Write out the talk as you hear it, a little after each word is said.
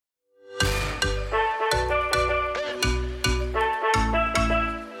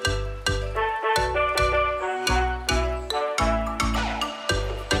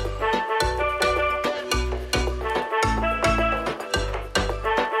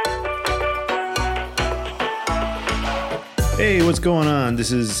Hey, what's going on?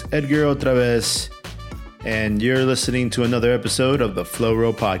 This is Edgar otra vez, and you're listening to another episode of the Flow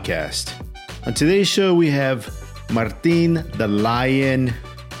Row Podcast. On today's show, we have Martin the Lion,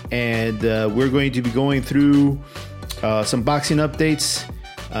 and we're going to be going through some boxing updates.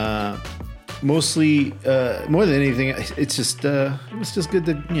 Mostly, more than anything, it's just good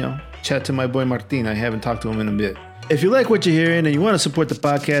to chat to my boy Martin. I haven't talked to him in a bit. If you like what you're hearing and you want to support the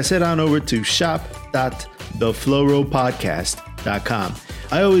podcast, head on over to shop.theflowrowpodcast.com.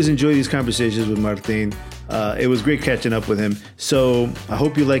 I always enjoy these conversations with Martin. It was great catching up with him. So I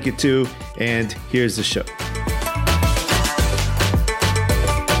hope you like it too. And here's the show.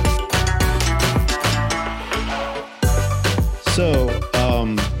 So,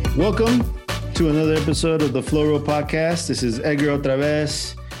 welcome to another episode of the Flow Row Podcast. This is Edgar otra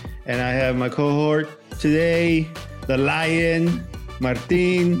vez, and I have my cohort today, the Lion,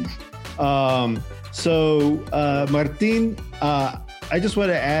 Martin. Martin, I just want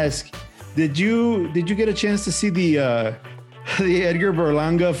to ask, did you get a chance to see the Edgar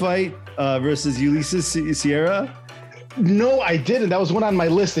Berlanga fight versus Ulises Sierra? No, I didn't. That was one on my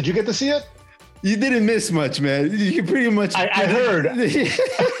list. Did you get to see it? You didn't miss much, man. You pretty much. I heard.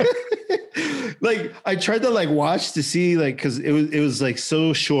 Like, I tried to watch to see because it was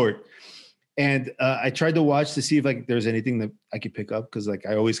so short, and I tried to watch to see if there's anything that I could pick up, because I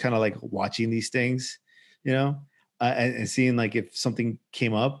always kind of like watching these things, and seeing if something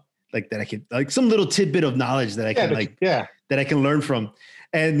came up that I could some little tidbit of knowledge that I can that I can learn from.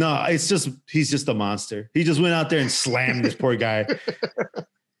 And no, he's just a monster. He just went out there and slammed this poor guy.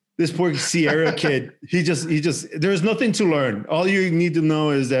 This poor Sierra kid, he just, there's nothing to learn. All you need to know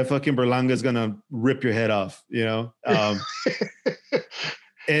is that fucking Berlanga is going to rip your head off,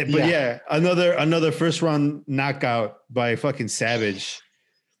 another first round knockout by fucking Savage,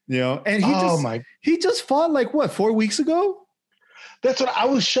 and he just fought 4 weeks ago. That's what I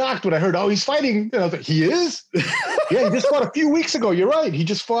was shocked when I heard. Oh, he's fighting. And I was like, he is? Yeah, he just fought a few weeks ago. You're right. He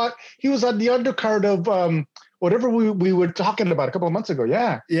just fought. He was on the undercard of, whatever we were talking about a couple of months ago.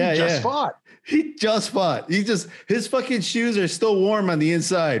 Yeah. He just fought. He just fought. His fucking shoes are still warm on the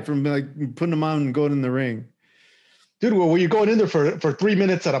inside from putting them on and going in the ring. Dude, well, when you're going in there for 3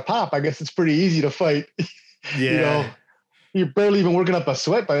 minutes at a pop, I guess it's pretty easy to fight. Yeah. You're barely even working up a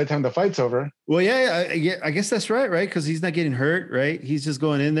sweat by the time the fight's over. Well, yeah, I guess that's right? Because he's not getting hurt, right? He's just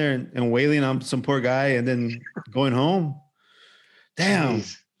going in there and wailing on some poor guy and then going home. Damn,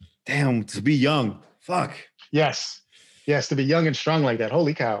 to be young. Fuck. Yes, to be young and strong like that.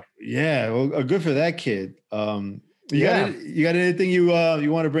 Holy cow. Yeah, well, good for that kid. You got anything you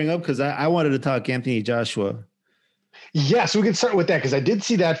want to bring up? Because I wanted to talk Anthony Joshua. Yeah, so we can start with that, because I did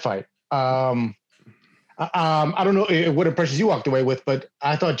see that fight. I don't know what impressions you walked away with, but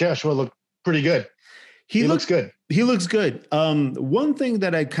I thought Joshua looked pretty good. He looks good. He looks good. One thing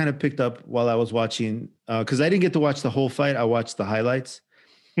that I kind of picked up while I was watching, because I didn't get to watch the whole fight, I watched the highlights.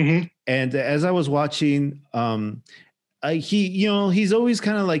 Mm-hmm. And as I was watching, he's always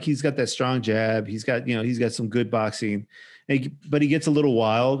kind of he's got that strong jab. He's got some good boxing, but he gets a little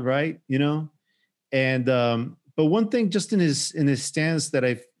wild, right? And but one thing just in his stance that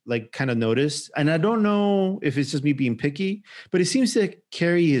I've kind of noticed, and I don't know if it's just me being picky, but he seems to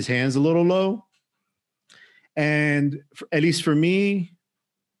carry his hands a little low. And at least for me,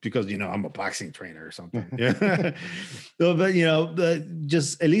 because I'm a boxing trainer or something. Yeah. But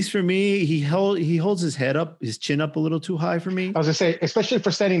just at least for me, he holds his head up, his chin up a little too high for me. I was gonna say, especially for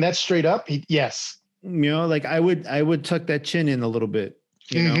standing that straight up. Yes. I would tuck that chin in a little bit.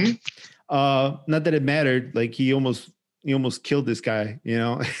 Not that it mattered. He almost killed this guy.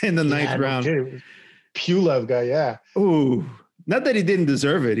 In the ninth round. Pulev guy. Yeah. Ooh, not that he didn't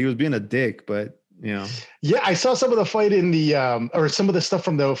deserve it. He was being a dick, but. Yeah, I saw some of the fight in the or some of the stuff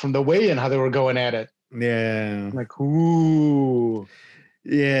from the weigh-in, how they were going at it. Yeah, ooh,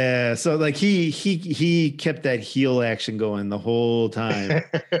 yeah. So he kept that heel action going the whole time.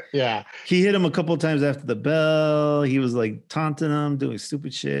 Yeah, he hit him a couple of times after the bell. He was taunting him, doing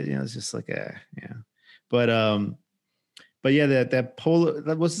stupid shit. It's just yeah. But yeah, that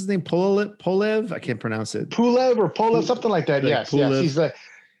what's his name? Pulev? I can't pronounce it. Pulev, something like that. Yes.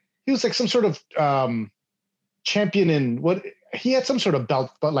 He was some sort of champion in what he had, some sort of belt,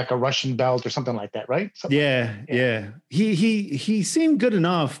 but a Russian belt or something like that, right? Yeah. He seemed good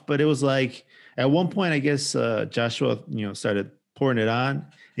enough, but it was at one point, I guess Joshua, started pouring it on,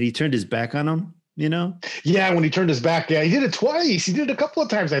 and he turned his back on him. Yeah, when he turned his back, he did it twice. He did it a couple of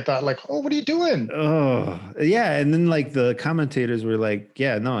times. I thought, oh, what are you doing? Oh, yeah. And then the commentators were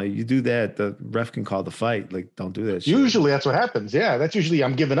yeah, no, you do that, the ref can call the fight. Don't do that shit. Usually that's what happens. Yeah, that's usually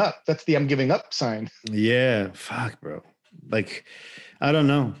I'm giving up. That's the I'm giving up sign. Yeah, fuck, bro. Like, I don't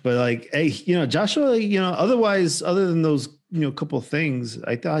know, but like, hey, Joshua, otherwise, other than those, couple things,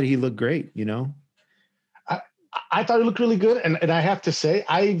 I thought he looked great. I, I thought he looked really good, and I have to say,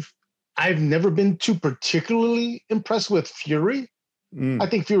 I've never been too particularly impressed with Fury. I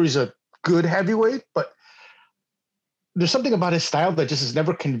think Fury's a good heavyweight, but there's something about his style that just has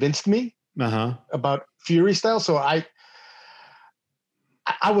never convinced me about Fury style. So I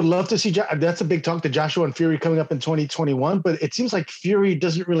would love to see. That's a big talk to Joshua and Fury coming up in 2021, but it seems like Fury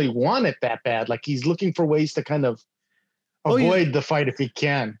doesn't really want it that bad. Like he's looking for ways to kind of avoid the fight if he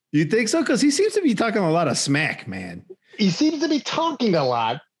can. You think so? Because he seems to be talking a lot of smack, man. He seems to be talking a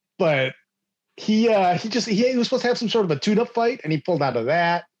lot, but he was supposed to have some sort of a tune-up fight, and he pulled out of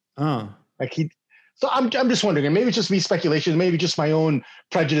that. Oh, So I'm just wondering, and maybe it's just me speculation, maybe just my own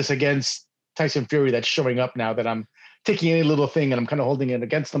prejudice against Tyson Fury that's showing up now that I'm taking any little thing and I'm kind of holding it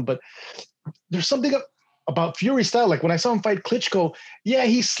against him. But there's something about Fury style. Like when I saw him fight Klitschko, yeah,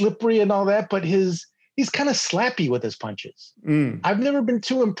 he's slippery and all that, but he's kind of slappy with his punches. I've never been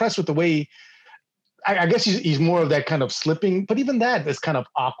too impressed with the way. I guess he's more of that kind of slipping, but even that is kind of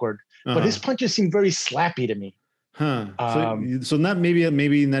awkward. But his punches seem very slappy to me. So not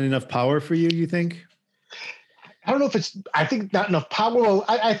maybe not enough power for you, you think? I don't know if I think not enough power. Well,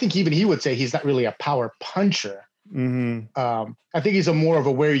 I think even he would say he's not really a power puncher. I think he's more of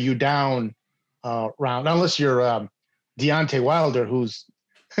a wear you down round, unless you're Deontay Wilder, who's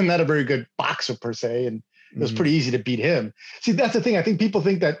not a very good boxer per se, and it was pretty easy to beat him. See, that's the thing. I think people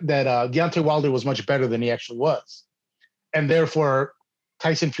think that Deontay Wilder was much better than he actually was, and therefore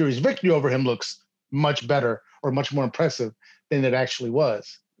Tyson Fury's victory over him looks much better or much more impressive than it actually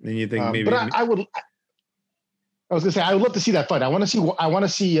was. And you think maybe? But I was gonna say I would love to see that fight. I want to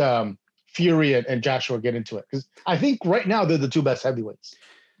see Fury and Joshua get into it because I think right now they're the two best heavyweights.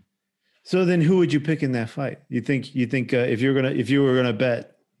 So then, who would you pick in that fight? You think if you were gonna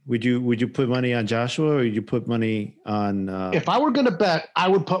bet, would you put money on Joshua or would you put money on? If I were gonna bet, I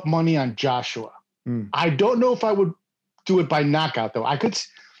would put money on Joshua. I don't know if I would do it by knockout though. I could.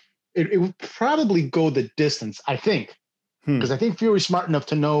 It would probably go the distance. I think because I think Fury's smart enough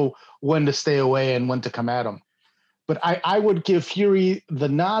to know when to stay away and when to come at him. But I would give Fury the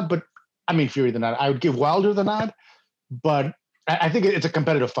nod. Fury the nod. I would give Wilder the nod. But I think it's a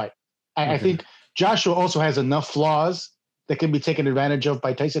competitive fight. I think Joshua also has enough flaws that can be taken advantage of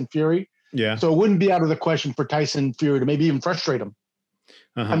by Tyson Fury. Yeah. So it wouldn't be out of the question for Tyson Fury to maybe even frustrate him.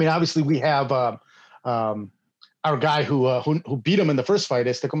 Obviously we have our guy who beat him in the first fight.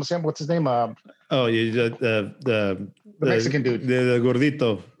 What's his name? The Mexican dude. The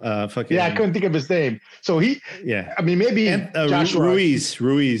gordito. I couldn't think of his name. So maybe Joshua Ruiz.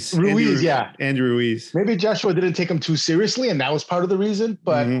 Andrew Ruiz. Maybe Joshua didn't take him too seriously, and that was part of the reason.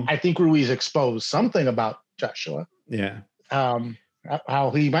 But I think Ruiz exposed something about Joshua. Yeah. How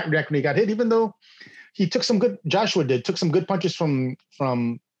he might react when he got hit, even though Joshua took some good punches from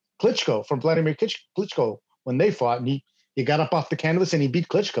Klitschko, from Vladimir Klitschko when they fought, and he got up off the canvas and he beat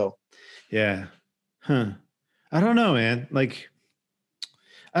Klitschko. Yeah. I don't know, man. Like,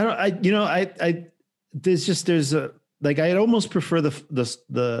 I'd almost prefer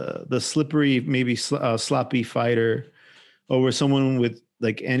the slippery, maybe sloppy fighter over someone with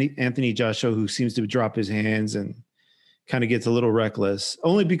like Anthony Joshua, who seems to drop his hands and kind of gets a little reckless,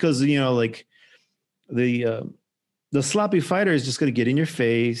 only because, like the sloppy fighter is just going to get in your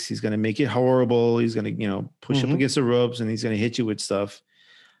face. He's going to make it horrible. He's going to, push up against the ropes and he's going to hit you with stuff.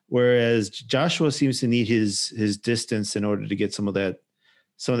 Whereas Joshua seems to need his distance in order to get some of that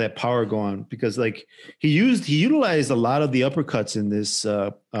power going, because like he utilized a lot of the uppercuts in this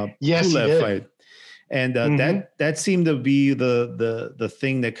Pulev fight. And that seemed to be the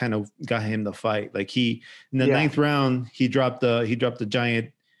thing that kind of got him the fight. Like in the ninth round, he dropped a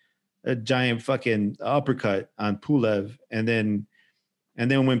giant fucking uppercut on Pulev. And then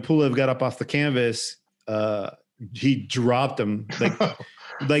when Pulev got up off the canvas, he dropped him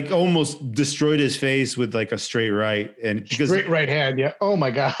like almost destroyed his face with like a straight right, and straight right hand. Yeah. Oh my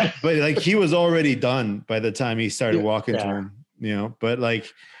God. But like he was already done by the time he started walking to him, but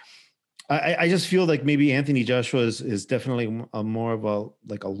like, I just feel like maybe Anthony Joshua is definitely a more of a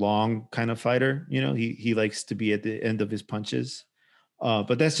long kind of fighter. He likes to be at the end of his punches.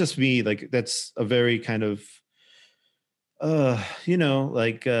 But that's just me. Like that's a very kind of,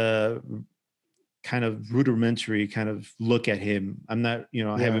 kind of rudimentary kind of look at him. I'm not,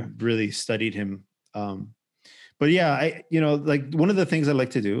 I haven't really studied him. But yeah, like one of the things I like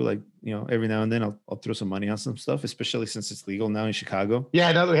to do, like, every now and then I'll throw some money on some stuff, especially since it's legal now in Chicago.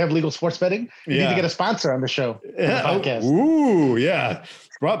 Yeah, now that we have legal sports betting, you need to get a sponsor on the show. Yeah. Ooh, yeah.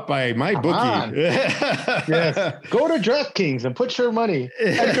 Brought by my Come bookie. on. Yes. Go to DraftKings and put your money.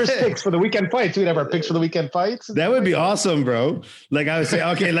 Edgar's picks for the weekend fights. We'd have our picks for the weekend fights. That would be awesome, bro. Like I would say,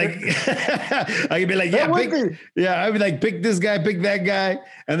 okay, like I could be like, yeah, I'd be like, pick this guy, pick that guy,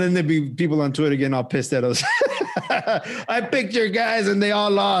 and then there'd be people on Twitter getting all pissed at us. I picked your guys and they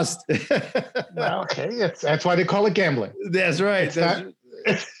all lost. Well, okay, that's why they call it gambling. That's right.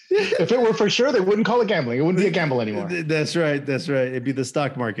 If it were for sure, they wouldn't call it gambling. It wouldn't be a gamble anymore. That's right. That's right. It'd be the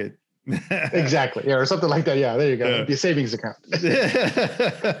stock market. Exactly. Yeah, or something like that. Yeah, there you go. Yeah. It'd be a savings account.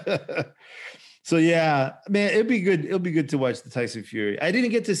 So yeah, man, it'll be good. It'll be good to watch the Tyson Fury. I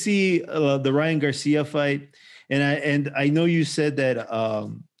didn't get to see the Ryan Garcia fight, and I know you said that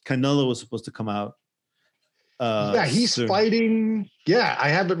Canelo was supposed to come out. Yeah, he's fighting. Yeah, I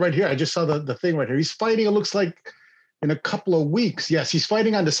have it right here. I just saw the thing right here. He's fighting. It looks like in a couple of weeks. Yes, he's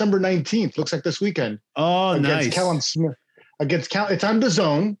fighting on December 19th. Looks like this weekend. Oh, against nice. Callum Smith. It's on the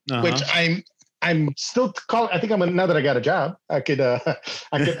zone, which I'm still calling. I think now that I got a job, I think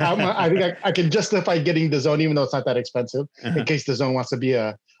I can justify getting the zone, even though it's not that expensive, in case the zone wants to be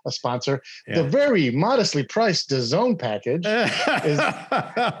a sponsor. Yeah. The very modestly priced the zone package is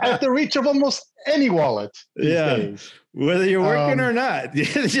at the reach of almost any wallet these days. Whether you're working or not.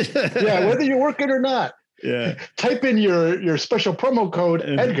 Yeah, whether you're working or not. Yeah. Type in your special promo code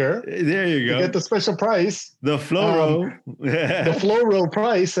Edgar. There you go. Get the special price. The Floro. The Floro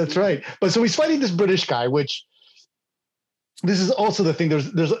price. That's right. But so he's fighting this British guy, which this is also the thing.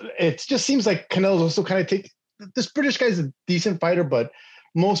 There's it just seems like Canelo's also kind of this British guy's a decent fighter, but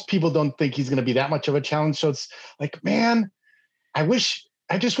most people don't think he's going to be that much of a challenge. So it's like, man, I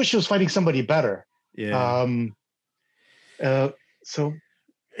just wish he was fighting somebody better. Yeah. So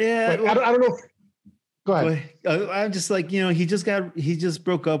yeah, I don't know. Go ahead. I'm just like, he just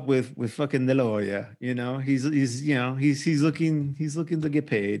broke up with fucking De La Hoya. He's looking to get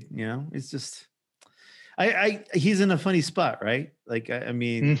paid. It's just, he's in a funny spot, right? Like, I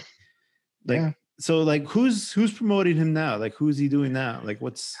mean, so like, who's promoting him now? Like, who's he doing now? Like,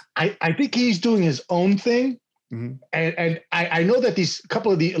 what's? I think he's doing his own thing. Mm-hmm. And I know that these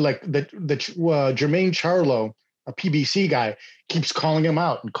couple of the Jermaine Charlo, a PBC guy, keeps calling him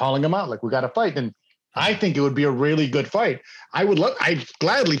out. Like, we got to fight. And I think it would be a really good fight. I'd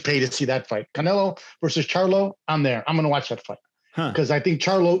gladly pay to see that fight. Canelo versus Charlo. I'm there. I'm going to watch that fight because I think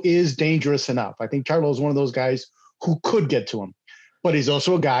Charlo is dangerous enough. I think Charlo is one of those guys who could get to him, but he's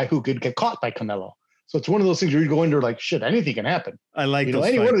also a guy who could get caught by Canelo. So it's one of those things where you go into like, shit, anything can happen. I like those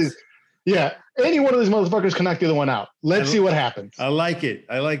any fights. one of these. Yeah, any one of these motherfuckers can knock the other one out. Let's see what happens. I like it.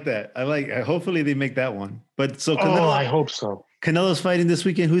 I like that. Hopefully they make that one. But so Canelo, I hope so. Canelo's fighting this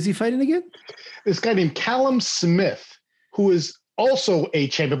weekend. Who's he fighting again? This guy named Callum Smith, who is also a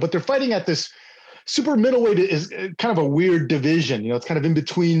champion, but they're fighting at this super middleweight is kind of a weird division. It's kind of in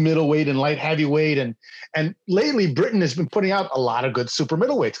between middleweight and light heavyweight. And lately Britain has been putting out a lot of good super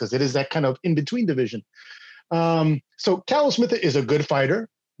middleweights because it is that kind of in between division. So Callum Smith is a good fighter.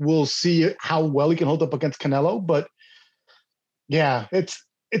 We'll see how well he can hold up against Canelo, but yeah, it's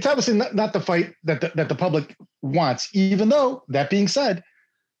obviously not the fight that the public wants, even though that being said,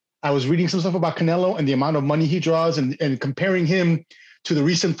 I was reading some stuff about Canelo and the amount of money he draws and comparing him to the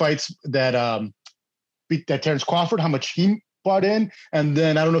recent fights that Terrence Crawford, how much he bought in. And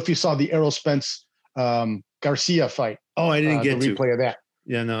then I don't know if you saw the Errol Spence Garcia fight. Oh, I didn't get the replay of that.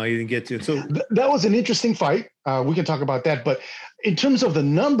 Yeah, no, you didn't get to. So that was an interesting fight. We can talk about that. But in terms of the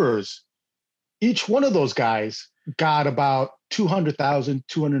numbers, each one of those guys got about 200,000,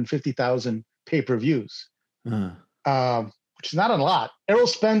 250,000 pay-per-views. Which is not a lot. Errol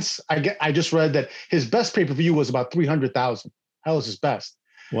Spence, I just read that his best pay-per-view was about 300,000. That was his best.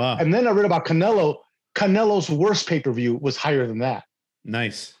 Wow. And then I read about Canelo. Canelo's worst pay-per-view was higher than that.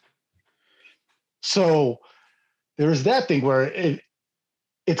 Nice. So there's that thing where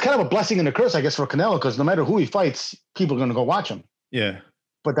it's kind of a blessing and a curse, I guess, for Canelo, because no matter who he fights, people are going to go watch him. Yeah.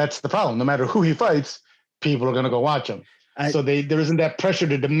 But that's the problem. No matter who he fights, people are going to go watch him. So there isn't that pressure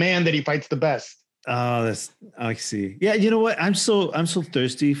to demand that he fights the best. Oh, I see. Yeah, you know what? I'm so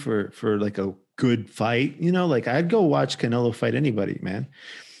thirsty for like a good fight. Like I'd go watch Canelo fight anybody, man.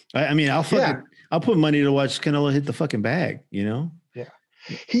 I mean, I'll put money to watch Canelo hit the fucking bag. Yeah.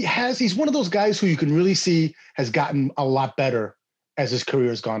 He's one of those guys who you can really see has gotten a lot better as his career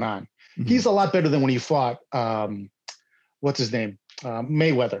has gone on. Mm-hmm. He's a lot better than when he fought what's his name,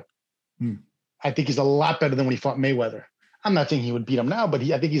 Mayweather. Mm. I think he's a lot better than when he fought Mayweather. I'm not saying he would beat him now, but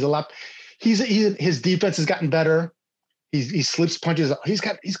I think he's a lot. His defense has gotten better. He slips punches. He's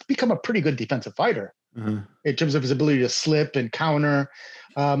become a pretty good defensive fighter in terms of his ability to slip and counter.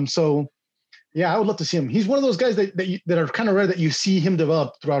 So Yeah, I would love to see him. He's one of those guys that are kind of rare that you see him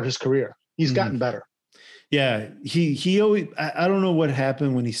develop throughout his career. He's gotten better. Yeah, he always. I don't know what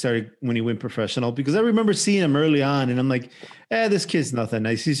happened when he went professional, because I remember seeing him early on, and I'm like, this kid's nothing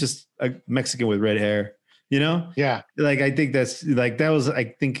nice. He's just a Mexican with red hair, you know? Yeah. Like I think that was I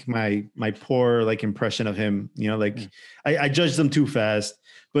think my poor like impression of him. You know, like I judged him too fast.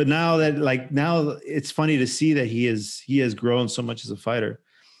 But now it's funny to see that he has grown so much as a fighter.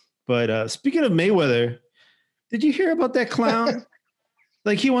 But speaking of Mayweather, did you hear about that clown?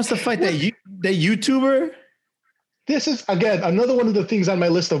 Like he wants to fight that YouTuber. This is, again, another one of the things on my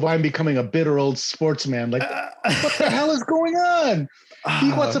list of why I'm becoming a bitter old sportsman. Like, what the hell is going on?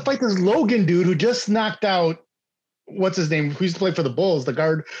 He wants to fight this Logan dude who just knocked out, what's his name? Who used to play for the Bulls, the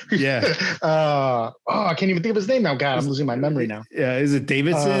guard. Yeah. I can't even think of his name now. God, I'm losing my memory now. Yeah. Is it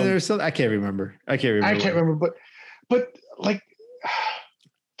Davidson or something? I can't remember. But like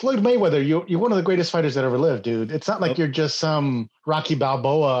Floyd Mayweather, you're one of the greatest fighters that ever lived, dude. It's not like you're just some Rocky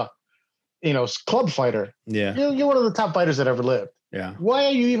Balboa, club fighter. Yeah. You're one of the top fighters that ever lived. Yeah. Why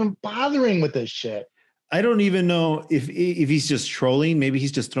are you even bothering with this shit? I don't even know if he's just trolling. Maybe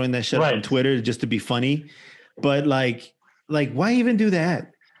he's just throwing that shit on Twitter just to be funny. But like why even do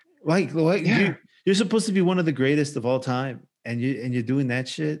that? Like you're supposed to be one of the greatest of all time, and you're doing that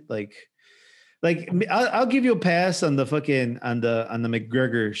shit. Like I'll give you a pass on the fucking on the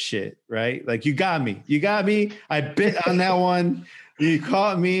McGregor shit, right? Like you got me. I bit on that one. You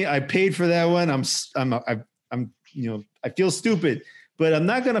caught me. I paid for that one. I'm I feel stupid, but I'm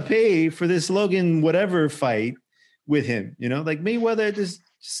not gonna pay for this Logan whatever fight with him. Like Mayweather, just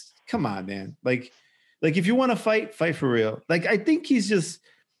come on, man. Like if you want to fight for real. Like I think it's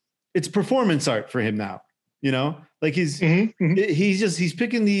performance art for him now. Like he's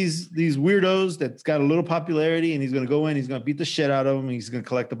picking these weirdos that's got a little popularity, and he's gonna go in, he's gonna beat the shit out of them, and he's gonna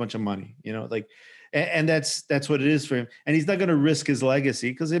collect a bunch of money. And that's what it is for him. And he's not going to risk his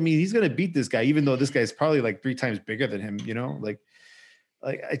legacy, because he's going to beat this guy, even though this guy's probably like 3 times bigger than him. Like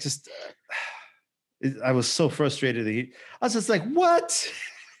I was so frustrated. I was just like, what?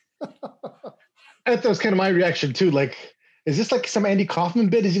 That was kind of my reaction too. Like, is this like some Andy Kaufman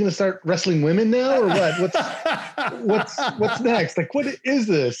bit? Is he going to start wrestling women now, or what? What's next? Like, what is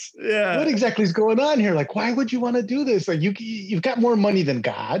this? Yeah. What exactly is going on here? Like, why would you want to do this? Like, you've got more money than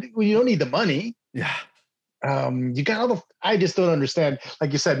God. Well, you don't need the money. Yeah. You got all the. I just don't understand.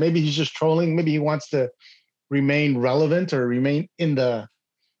 Like you said, maybe he's just trolling. Maybe he wants to remain relevant or remain in the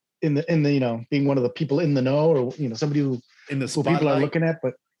being one of the people in the know, or somebody who people are looking at.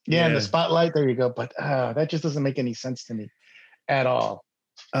 But in the spotlight. There you go. But that just doesn't make any sense to me at all.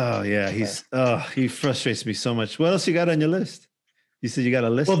 Oh yeah, he frustrates me so much. What else you got on your list? You said you got a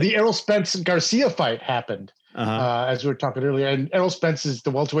list. Well, the Errol Spence Garcia fight happened, as we were talking earlier, and Errol Spence is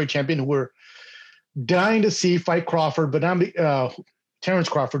the welterweight champion who we're dying to see fight Crawford, but not Terrence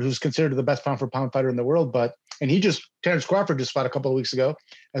Crawford, who's considered the best pound for pound fighter in the world. Terrence Crawford just fought a couple of weeks ago,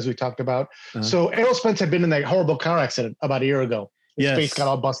 as we talked about. So Errol Spence had been in that horrible car accident about a year ago. His face got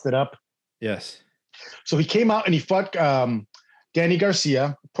all busted up. Yes. So he came out and he fought Danny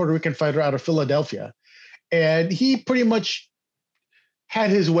Garcia, Puerto Rican fighter out of Philadelphia. And he pretty much had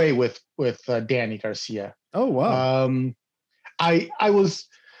his way with Danny Garcia. Oh, wow. I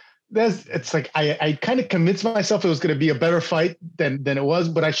kind of convinced myself it was going to be a better fight than it was,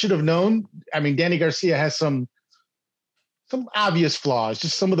 but I should have known. I mean, Danny Garcia has some obvious flaws,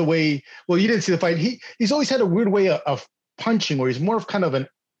 just some of the way, well, you didn't see the fight. He's always had a weird way of punching, where he's more of kind of an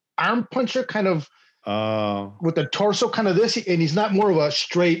arm puncher, kind of with the torso, kind of this, and he's not more of a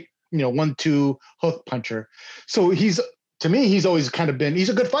straight, 1-2 hook puncher. So to me, he's always kind of been, he's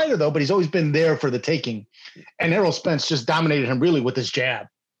a good fighter though, but he's always been there for the taking. And Errol Spence just dominated him really with his jab.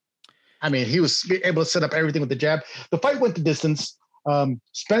 I mean, he was able to set up everything with the jab. The fight went the distance.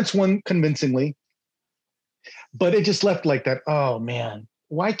 Spence won convincingly, but it just left like that. Oh man,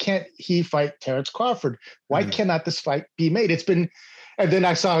 why can't he fight Terrence Crawford? Why cannot this fight be made? It's been, and then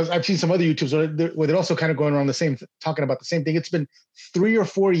I've seen some other YouTubers where they're also kind of going around talking about the same thing. It's been 3 or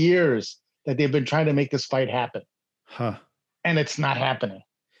 4 years that they've been trying to make this fight happen. And it's not happening.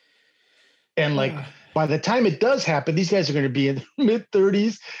 And by the time it does happen, these guys are going to be in their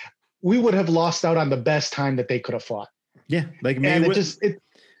mid-30s. We would have lost out on the best time that they could have fought. Yeah, like Mayweather,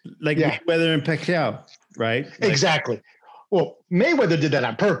 Mayweather and Pacquiao, right? Exactly. Well, Mayweather did that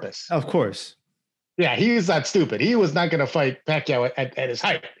on purpose. Of course. Yeah, he's not stupid. He was not going to fight Pacquiao at his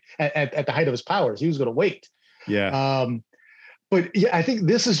height, at the height of his powers. He was going to wait. Yeah. But yeah, I think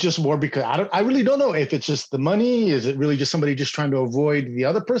this is just more because I really don't know if it's just the money. Is it really just somebody just trying to avoid the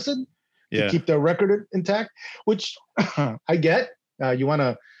other person to keep their record intact? Which I get. You want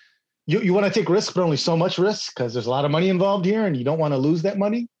to you want to take risk, but only so much risk because there's a lot of money involved here, and you don't want to lose that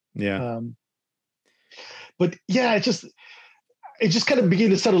money. Yeah. But yeah, it just kind of began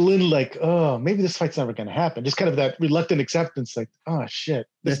to settle in like, oh, maybe this fight's never going to happen. Just kind of that reluctant acceptance, like, oh shit,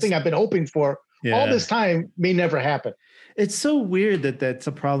 this thing I've been hoping for all this time may never happen. It's so weird that that's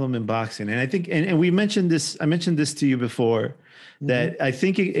a problem in boxing. And I think, and we mentioned this, I mentioned this to you before, that I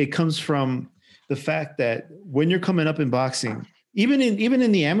think it comes from the fact that when you're coming up in boxing, even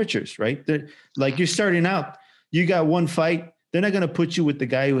in the amateurs, right? Like you're starting out, you got one fight. They're not going to put you with the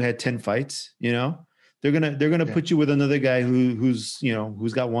guy who had 10 fights, you know? They're gonna put you with another guy who's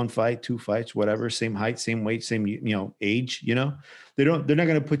got one fight, two fights, whatever, same height, same weight, same age. You know, they're not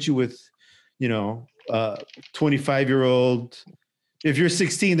gonna put you with 25-year-old. If you're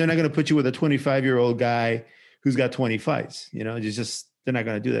 16, they're not gonna put you with a 25-year-old guy who's got 20 fights. You know, it's just they're not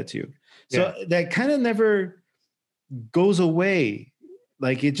gonna do that to you. So that kind of never goes away.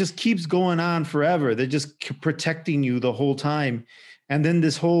 Like it just keeps going on forever. They're just protecting you the whole time, and then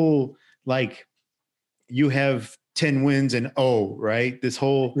this whole like. You have 10 wins and right? This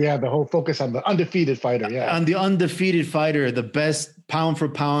whole the whole focus on the undefeated fighter, on the undefeated fighter, the best pound for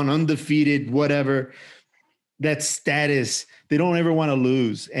pound, undefeated, whatever. That status, they don't ever want to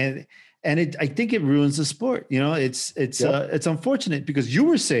lose, and I think it ruins the sport. You know, it's unfortunate because you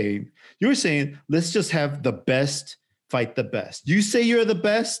were saying let's just have the best fight the best. You say you're the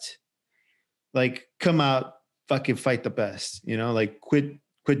best, like come out, fucking fight the best. You know, like quit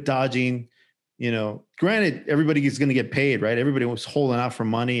dodging. You know, granted, everybody is going to get paid, right? Everybody was holding out for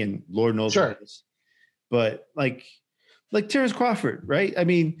money, and Lord knows what it is. But like Terrence Crawford, right? I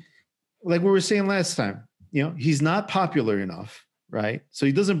mean, like we were saying last time, he's not popular enough, right? So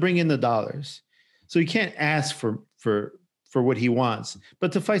he doesn't bring in the dollars, so he can't ask for what he wants.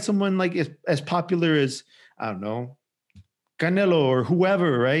 But to fight someone like as popular as I don't know, Canelo or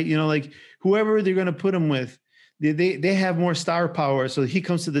whoever, right? You know, like whoever they're going to put him with. They have more star power, so he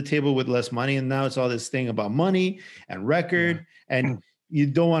comes to the table with less money, and now it's all this thing about money and record, and you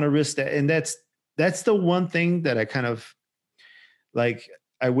don't want to risk that. And that's the one thing that I kind of like.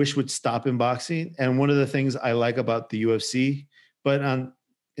 I wish would stop in boxing. And one of the things I like about the UFC, but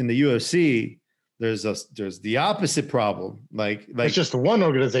in the UFC, there's the opposite problem. Like it's just one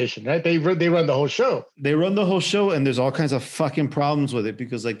organization, right? They run the whole show. They run the whole show, and there's all kinds of fucking problems with it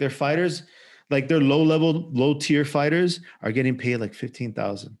because like their fighters. Like their low tier fighters are getting paid like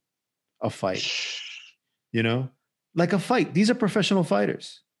 $15,000 a fight, like a fight. These are professional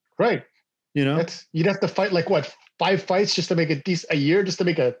fighters, right? You'd have to fight like what 5 fights just to make a year, just to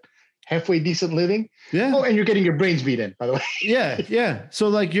make a halfway decent living. Yeah. Oh, and you're getting your brains beat in, by the way. Yeah. So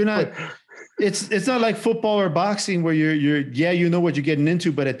like you're not. It's not like football or boxing where you know what you're getting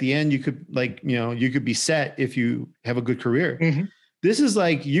into, but at the end you could you could be set if you have a good career. Mm-hmm. This is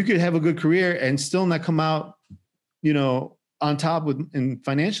like you could have a good career and still not come out, on top and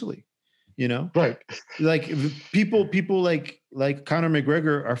financially, Right. Like people like Conor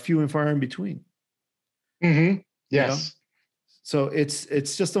McGregor are few and far in between. Mm-hmm. Yes. So it's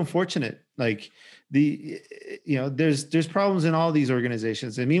just unfortunate. Like there's problems in all these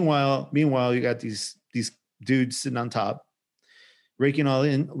organizations, and meanwhile you got these dudes sitting on top, raking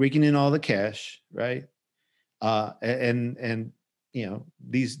in all the cash, right? And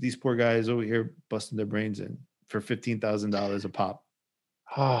these poor guys over here busting their brains in for $15,000 a pop.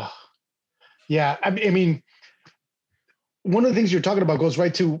 Yeah. I mean, one of the things you're talking about goes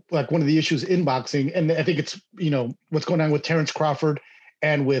right to like one of the issues in boxing. And I think it's, what's going on with Terrence Crawford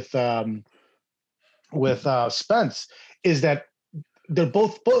and with Spence is that they're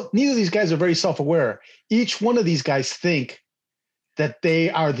both, neither of these guys are very self-aware. Each one of these guys think that they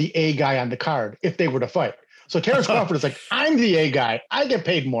are the A guy on the card if they were to fight. So Terrence Crawford is like, I'm the A guy. I get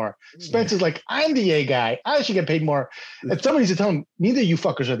paid more. Spence is like, I'm the A guy. I should get paid more. And somebody needs to tell him, neither of you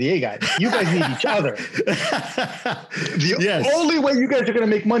fuckers are the A guys. You guys need each other. The only way you guys are going to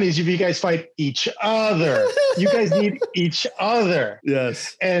make money is if you guys fight each other. You guys need each other.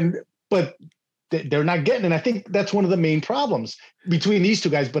 Yes. But they're not getting it. And I think that's one of the main problems between these two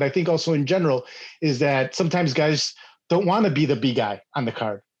guys. But I think also in general is that sometimes guys don't want to be the B guy on the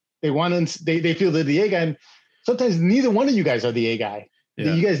card. They want to, they feel they're the A guy. And sometimes neither one of you guys are the A guy.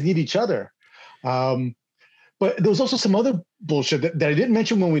 Yeah. You guys need each other. But there was also some other bullshit that I didn't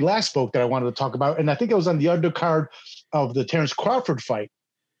mention when we last spoke that I wanted to talk about. And I think it was on the undercard of the Terrence Crawford fight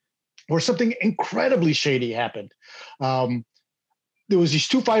where something incredibly shady happened. There was these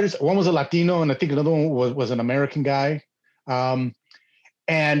two fighters. One was a Latino, and I think another one was an American guy. And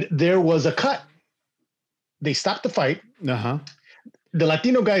there was a cut. They stopped the fight. Uh-huh. The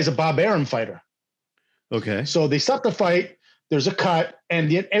Latino guy is a Bob Arum fighter. Okay. So they stopped the fight. there's a cut,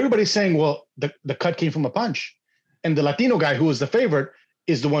 and yet everybody's saying, well, the cut came from a punch. And the Latino guy who was the favorite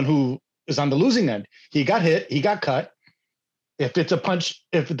is the one who is on the losing end. He got hit, he got cut. If it's a punch,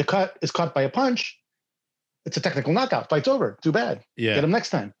 if the cut is caught by a punch, it's a technical knockout. Fight's over. Too bad. Yeah. Get him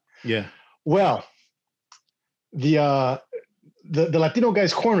next time. Yeah. Well, the Latino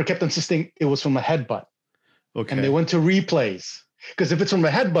guy's corner kept insisting it was from a headbutt. Okay. And they went to replays. Because if it's from a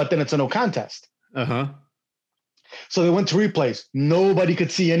headbutt, then it's a no contest. Uh-huh. So they went to replays. Nobody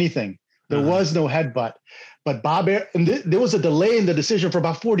could see anything. There was no headbutt. But there was a delay in the decision for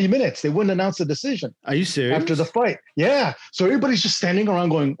about 40 minutes. They wouldn't announce the decision. Are you serious? After the fight. Yeah. So everybody's just standing around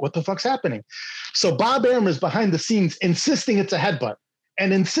going, what the fuck's happening? So Bob Arum is behind the scenes insisting it's a headbutt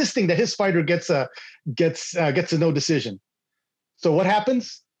and insisting that his fighter gets a no decision. So what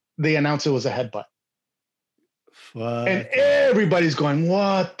happens? They announce it was a headbutt. Fuck. And everybody's going,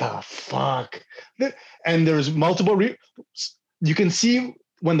 what the fuck? And there's multiple you can see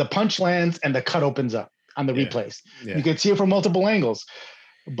when the punch lands and the cut opens up on the replays. Yeah. You can see it from multiple angles.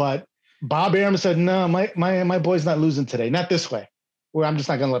 But Bob Arum said, no, my boy's not losing today. Not this way. Where I'm just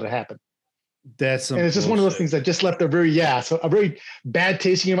not gonna let it happen. That's and it's just one of those things that just left a very bad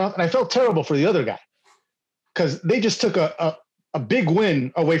taste in your mouth. And I felt terrible for the other guy. Because they just took a big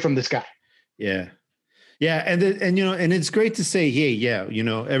win away from this guy. Yeah. Yeah, and it's great to say, hey, yeah,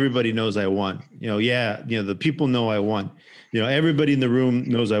 everybody knows I won. The people know I won. Everybody in the room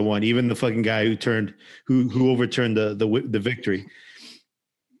knows I won. Even the fucking guy who overturned the victory.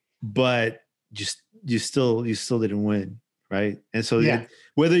 But you still didn't win, right? And so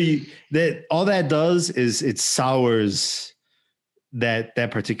all that does is it sours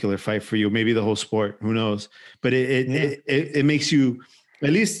that particular fight for you. Maybe the whole sport, who knows? But it makes you, at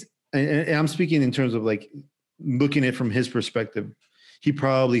least. And I'm speaking in terms of like looking at it from his perspective. He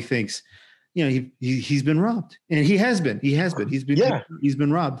probably thinks, he's been robbed, and he has been. He's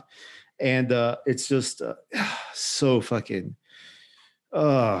been robbed, and it's just so fucking.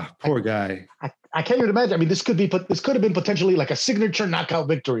 Poor guy. I can't even imagine. I mean, this could have been potentially like a signature knockout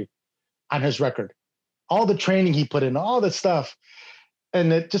victory on his record. All the training he put in, all the stuff,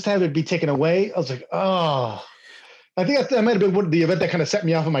 and it just had to be taken away. I was like, oh. I think that might have been the event that kind of set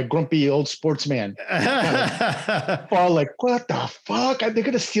me off of my grumpy old sportsman. Fall like, what the fuck? Are they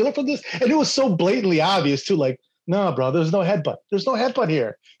going to steal it from this? And it was so blatantly obvious too. Like, no, bro, there's no headbutt. There's no headbutt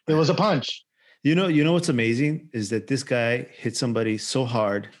here. There was a punch. You know what's amazing is that this guy hit somebody so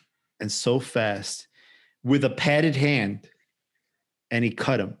hard and so fast with a padded hand, and he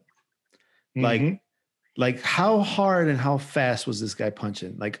cut him. Mm-hmm. Like how hard and how fast was this guy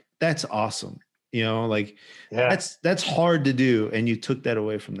punching? Like, that's awesome. That's hard to do, and you took that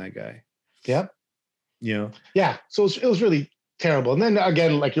away from that guy. Yep. Yeah. So it was really terrible. And then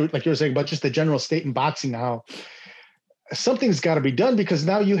again, like you were saying about just the general state in boxing, how something's got to be done, because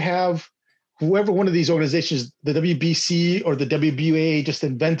now you have whoever one of these organizations, the WBC or the WBA, just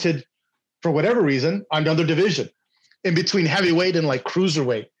invented for whatever reason another division in between heavyweight and like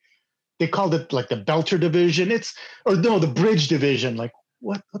cruiserweight. They called it like the Belter division. The Bridge division. Like,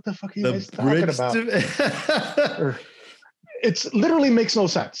 what the fuck are you guys talking about? It literally makes no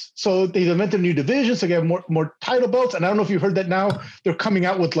sense. So they invented a new division, so they have more title belts. And I don't know if you heard that now they're coming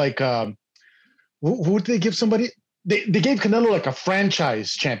out with like, who did they give somebody? They gave Canelo like a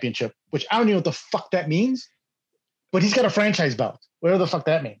franchise championship, which I don't even know what the fuck that means. But he's got a franchise belt. Whatever the fuck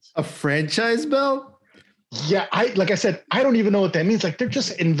that means. A franchise belt? Yeah, like I said, I don't even know what that means. Like, they're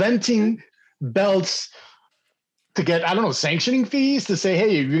just inventing belts to get, I don't know, sanctioning fees to say,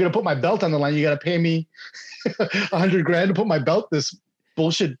 hey, you're going to put my belt on the line. You got to pay me $100,000 to put my belt, this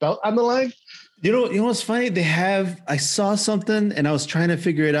bullshit belt on the line. You know what's funny? I saw something and I was trying to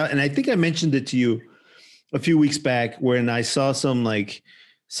figure it out. And I think I mentioned it to you a few weeks back when I saw some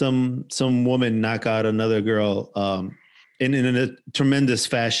woman knock out another girl in a tremendous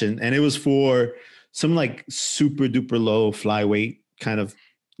fashion. And it was for some like super duper low flyweight kind of,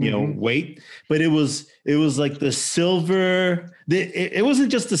 weight, but it was like the silver. It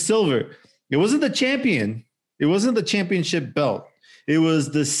wasn't just the silver. It wasn't the champion. It wasn't the championship belt. It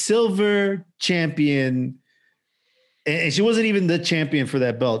was the silver champion. And she wasn't even the champion for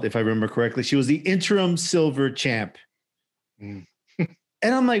that belt, if I remember correctly. She was the interim silver champ. And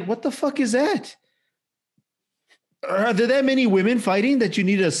I'm like, what the fuck is that? Are there that many women fighting that you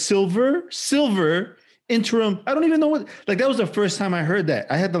need a silver interim? I don't even know what, like, that was the first time I heard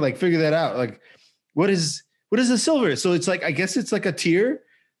that. I had to like figure that out. Like, what is a silver? So it's like, I guess it's like a tier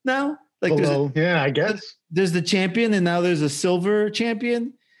now. Like, I guess there's the champion and now there's a silver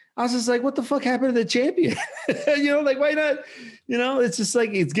champion. I was just like, what the fuck happened to the champion? Like, why not? It's just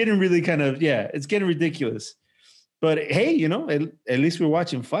like, it's getting really kind of, it's getting ridiculous. But hey, you know, at least we're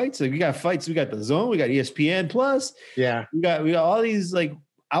watching fights. Like we got fights, we got the Zone, we got ESPN Plus. Yeah. We got all these like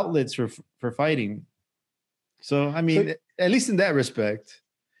outlets for fighting. So I mean, So, at least in that respect.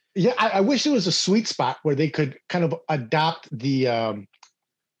 yeah, I wish there was a sweet spot where they could kind of adopt the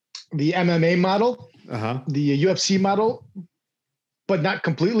MMA model, the UFC model, but not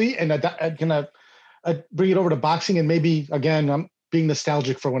completely, and kind of bring it over to boxing. And maybe again, I'm being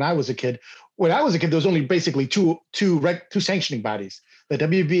nostalgic for when I was a kid. When I was a kid, there was only basically two sanctioning bodies: the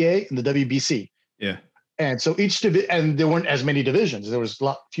WBA and the WBC. Yeah. And so and there weren't as many divisions. There was a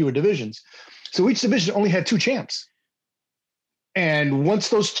lot fewer divisions. So each division only had two champs. And once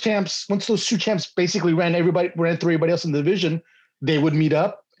those two champs basically ran through everybody else in the division, they would meet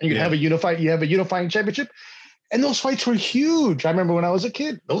up and you have a unifying championship. And those fights were huge. I remember when I was a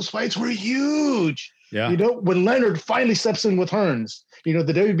kid, those fights were huge. Yeah. You know, when Leonard finally steps in with Hearns, you know,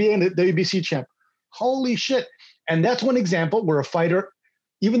 the WBA and the WBC champ, holy shit. And that's one example where a fighter,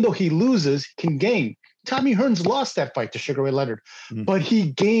 even though he loses, can gain. Tommy Hearns lost that fight to Sugar Ray Leonard, but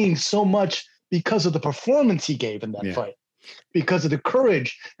he gained so much because of the performance he gave in that fight, because of the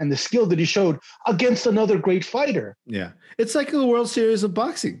courage and the skill that he showed against another great fighter. Yeah. It's like a World Series of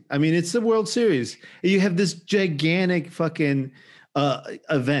boxing. I mean, it's the World Series. You have this gigantic fucking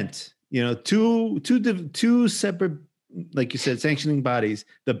event, you know, two separate, like you said, sanctioning bodies,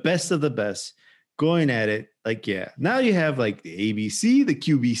 the best of the best going at it. Like, yeah, now you have like the ABC, the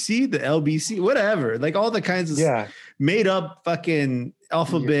QBC, the LBC, whatever, like all the kinds of made up fucking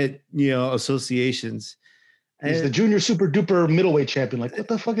alphabet, you know, associations. He's the junior super duper middleweight champion. Like, what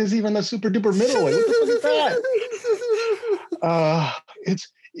the fuck is even the super duper middleweight? What the fuck is that? It's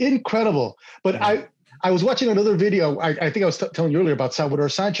incredible. But I was watching another video. I think I was telling you earlier about Salvador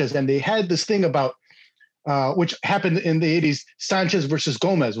Sanchez, and they had this thing about which happened in the 80s, Sanchez versus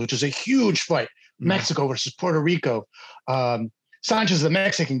Gomez, which is a huge fight. Mexico versus Puerto Rico. Sanchez, the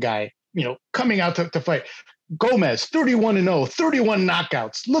Mexican guy, you know, coming out to fight. Gomez, 31-0, 31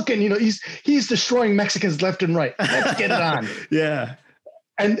 knockouts. Looking, you know, he's destroying Mexicans left and right. Let's get it on. Yeah.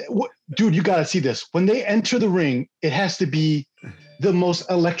 And dude, you got to see this. When they enter the ring, it has to be the most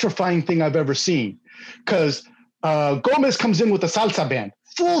electrifying thing I've ever seen. Because Gomez comes in with a salsa band,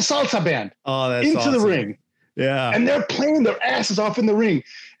 full salsa band, into awesome. The ring. Yeah. And they're playing their asses off in the ring.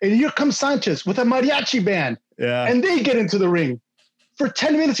 And here comes Sanchez with a mariachi band. Yeah. And they get into the ring. For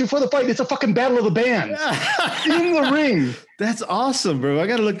 10 minutes before the fight, it's a fucking battle of the bands in the ring. That's awesome, bro. I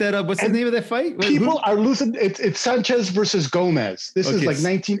got to look that up. What's the name of that fight? People are losing. It's Sanchez versus Gomez. This is like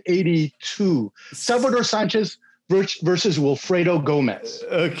 1982. Salvador Sanchez versus Wilfredo Gomez.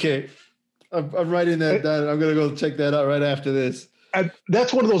 Okay. I'm writing that down. I'm going to go check that out right after this. And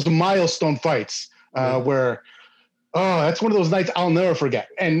that's one of those milestone fights where, that's one of those nights I'll never forget.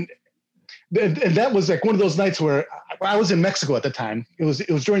 And that was like one of those nights where I was in Mexico at the time. It was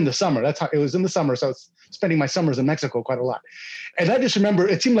during the summer. That's how it was in the summer. So I was spending my summers in Mexico quite a lot. And I just remember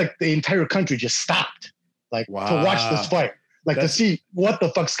it seemed like the entire country just stopped, like to watch this fight, like to see what the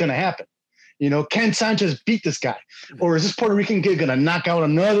fuck's going to happen. You know, can Sanchez beat this guy? Or is this Puerto Rican kid going to knock out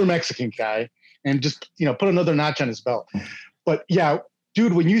another Mexican guy and just, you know, put another notch on his belt? But yeah,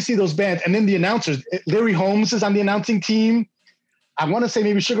 dude, when you see those bands and then the announcers, Larry Holmes is on the announcing team. I want to say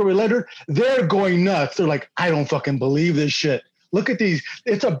maybe Sugar Ray Leonard, they're going nuts. They're like, I don't fucking believe this shit. Look at these.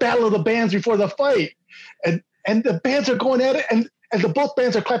 It's a battle of the bands before the fight. And the bands are going at it, and the both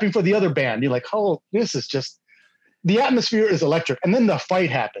bands are clapping for the other band. You're like, oh, this is just, the atmosphere is electric. And then the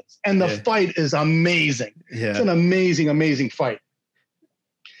fight happens, and the fight is amazing. Yeah. It's an amazing, amazing fight.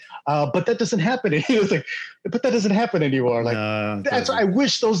 But that doesn't happen. It was like, but that doesn't happen anymore. Like, I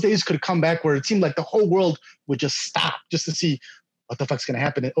wish those days could come back where it seemed like the whole world would just stop just to see what the fuck's going to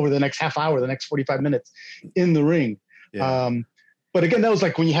happen over the next half hour, the next 45 minutes in the ring. Yeah. But again, that was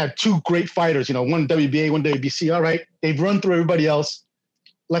like when you had two great fighters, you know, one WBA, one WBC. All right, they've run through everybody else.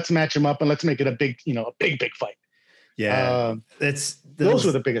 Let's match them up and let's make it a big fight. Yeah, those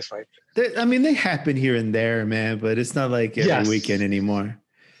were the biggest fights. I mean, they happen here and there, man, but it's not like every weekend anymore.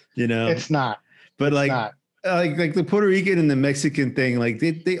 You know, it's not. But like the Puerto Rican and the Mexican thing, like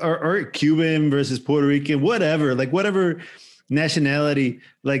they are Cuban versus Puerto Rican, whatever nationality,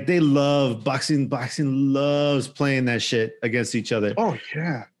 like they love boxing. Boxing loves playing that shit against each other. Oh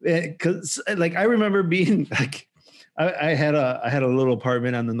yeah, because like I remember being like, I had a little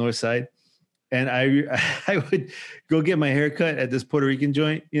apartment on the north side, and I would go get my hair cut at this Puerto Rican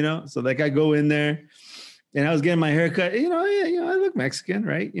joint, you know. So like I go in there, and I was getting my hair cut, you know, I look Mexican,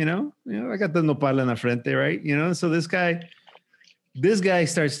 right? You know, I got the nopal en la frente, right? You know, so this guy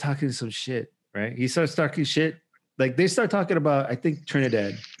starts talking some shit, right? He starts talking shit. Like they start talking about, I think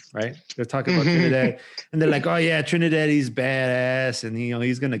Trinidad, right? They're talking about Trinidad, and they're like, "Oh yeah, Trinidad, he's badass, and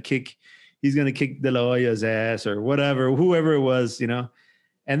he's gonna kick De La Hoya's ass or whatever, whoever it was,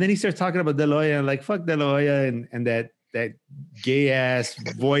 And then he starts talking about De La Hoya and like, fuck De La Hoya and that gay ass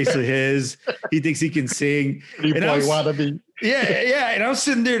voice of his. He thinks he can sing. And wannabe. Yeah. And I'm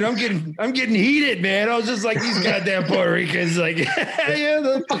sitting there and I'm getting heated, man. I was just like, these goddamn Puerto Ricans, like,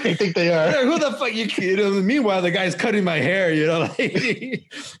 the fuck they think they are. Who the fuck meanwhile, the guy's cutting my hair,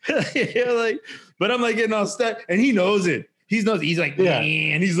 like, but I'm like getting all stuck, and he knows it. He's like,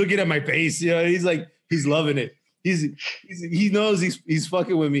 man, he's looking at my face, he's like, he's loving it. He knows he's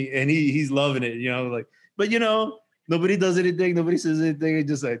fucking with me, and he's loving it, like, but nobody does anything, nobody says anything. I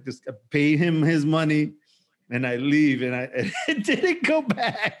just pay him his money and I leave, and I didn't go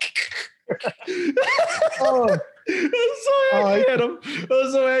back. Oh. I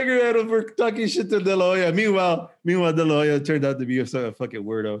was so angry at him for talking shit to De La Hoya. Meanwhile, De La Hoya turned out to be a fucking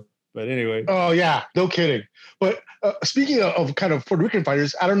weirdo. But anyway. Oh yeah, no kidding. But speaking of kind of Puerto Rican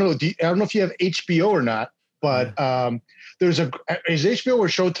fighters, I don't know if you have HBO or not, but is HBO or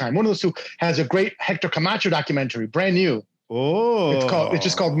Showtime? One of those two has a great Hector Camacho documentary, brand new. Oh, it's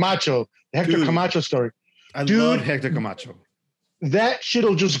just called Macho, the Hector Camacho story. I love Hector Camacho. That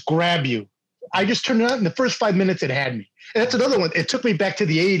shit'll just grab you. I just turned it on in the first 5 minutes. It had me. And that's another one. It took me back to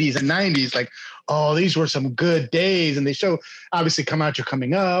the 80s and 90s. Like, oh, these were some good days. And they show obviously Camacho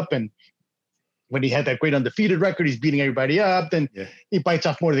coming up, and when he had that great undefeated record, he's beating everybody up. Then he bites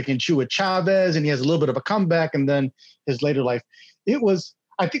off more than he can chew with Chavez, and he has a little bit of a comeback. And then his later life,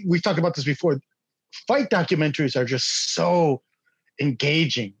 I think we've talked about this before. Fight documentaries are just so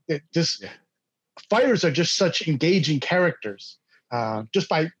engaging. Fighters are just such engaging characters,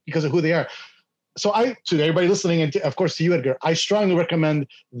 because of who they are. So to everybody listening, and of course to you, Edgar, I strongly recommend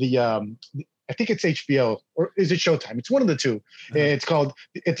I think it's HBO, or is it Showtime? It's one of the two.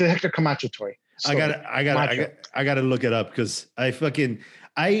 It's a Hector Camacho story. I gotta look it up, because I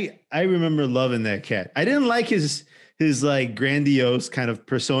remember loving that cat. I didn't like his like grandiose kind of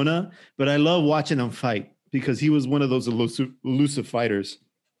persona, but I love watching him fight, because he was one of those elusive fighters.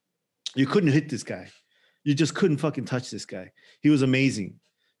 You couldn't hit this guy. You just couldn't fucking touch this guy. He was amazing,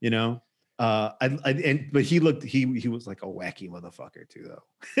 but he was like a wacky motherfucker too, though.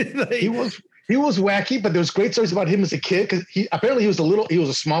 Like, he was wacky, but there was great stories about him as a kid, because he was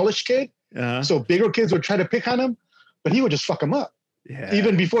a smallish kid. So bigger kids would try to pick on him, but he would just fuck him up. Yeah.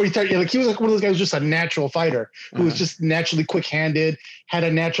 Even before he started, he was like one of those guys who was just a natural fighter, who was just naturally quick-handed, had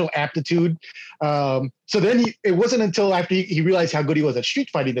a natural aptitude. So then it wasn't until after he realized how good he was at street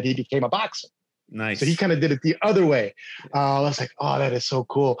fighting that he became a boxer. Nice. So he kind of did it the other way. I was like, oh, that is so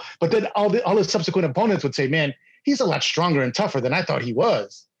cool. But then all his subsequent opponents would say, man, he's a lot stronger and tougher than I thought he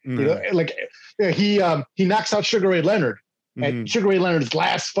was. Like he knocks out Sugar Ray Leonard at Sugar Ray Leonard's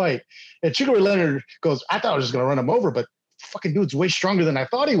last fight. And Sugar Ray Leonard goes, I thought I was just going to run him over, but fucking dude's way stronger than I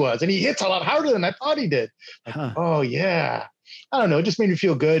thought he was. And he hits a lot harder than I thought he did. Like, oh, yeah. I don't know. It just made me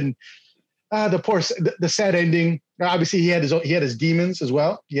feel good. And the sad ending. Obviously, he had his demons as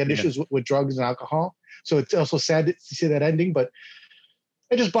well. He had issues with drugs and alcohol. So it's also sad to see that ending. But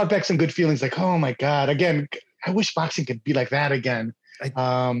it just brought back some good feelings. Like, oh, my God. Again, I wish boxing could be like that again.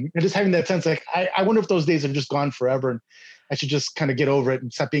 And just having that sense, like, I wonder if those days have just gone forever. And I should just kind of get over it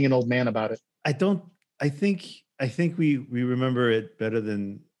and stop being an old man about it. I think we remember it better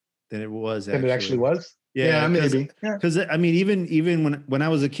than it was. Than it actually was. Yeah, maybe. Because I mean, even when I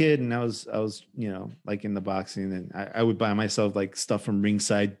was a kid and I was like in the boxing, and I would buy myself like stuff from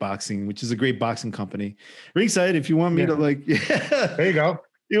Ringside Boxing, which is a great boxing company. Ringside, if you want me to like, there you go.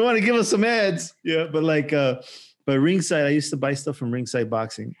 You want to give us some ads, but Ringside, I used to buy stuff from Ringside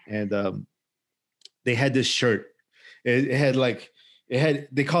Boxing, and they had this shirt.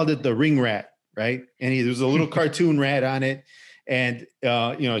 They called it the Ring Rat. Right. And there was a little cartoon rat on it. And,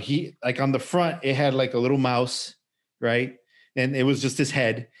 he like on the front, it had like a little mouse. Right. And it was just his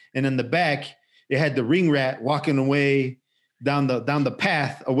head. And in the back, it had the ring rat walking away down the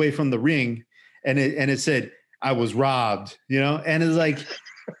path away from the ring. And it said, I was robbed, and it's like,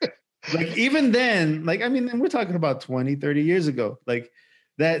 like even then, like, I mean, and we're talking about 20, 30 years ago, like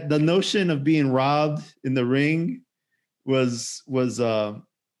that the notion of being robbed in the ring was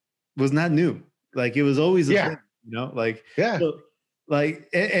not new. Like it was always a thing, like, so, like,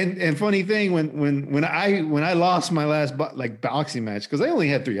 and funny thing, when I lost my last boxing match, cause I only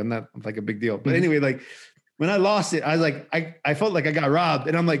had 3, I'm not like a big deal, but anyway, like when I lost it, I was like, I felt like I got robbed,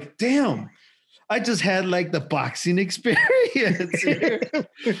 and I'm like, damn, I just had like the boxing experience here.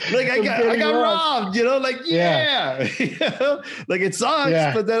 Like I got robbed, like, like it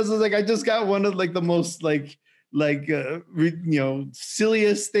sucks, but that's like, I just got one of like the most like like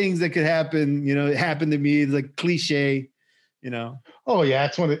silliest things that could happen. It happened to me. It's like cliche. Oh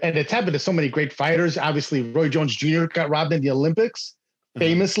yeah, and it's happened to so many great fighters. Obviously, Roy Jones Jr. got robbed in the Olympics.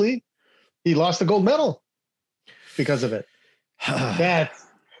 Famously, he lost the gold medal because of it. I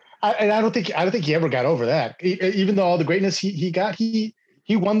don't think he ever got over that. Even though all the greatness he got, he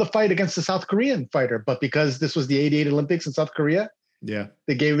won the fight against the South Korean fighter, but because this was the '88 Olympics in South Korea,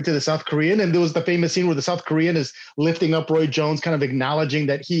 they gave it to the South Korean, and there was the famous scene where the South Korean is lifting up Roy Jones, kind of acknowledging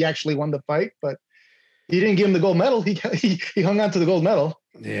that he actually won the fight, but he didn't give him the gold medal. He hung on to the gold medal.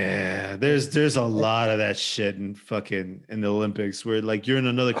 Yeah, there's a lot of that shit in the Olympics where like you're in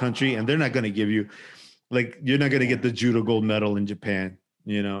another country and they're not going to give you, like, you're not going to get the judo gold medal in Japan.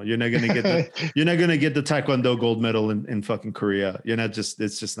 You're not going to get the taekwondo gold medal in fucking Korea.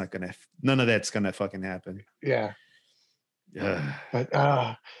 It's just not going to, none of that's going to fucking happen. Yeah.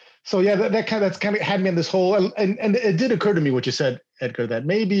 But so yeah, that's kind of had me on this whole, and it did occur to me what you said, Edgar, that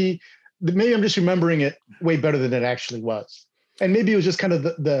maybe I'm just remembering it way better than it actually was. And maybe it was just kind of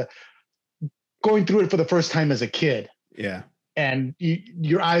the going through it for the first time as a kid. Yeah. And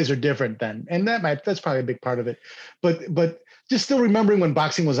your eyes are different then. And that's probably a big part of it. But just still remembering when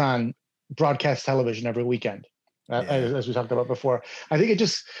boxing was on broadcast television every weekend, as we talked about before. I think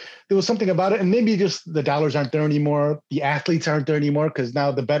there was something about it. And maybe just the dollars aren't there anymore. The athletes aren't there anymore because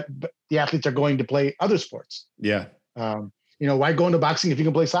now the athletes are going to play other sports. Yeah. Why go into boxing if you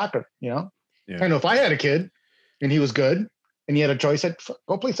can play soccer? Yeah. I know if I had a kid and he was good and he had a choice, I'd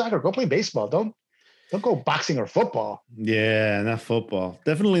go play soccer, go play baseball. Don't go boxing or football. Yeah, not football.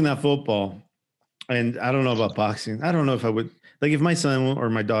 Definitely not football. And I don't know about boxing. I don't know if I would, like, if my son or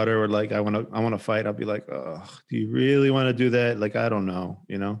my daughter were like, I want to fight, I'll be like, oh, do you really want to do that? Like, I don't know,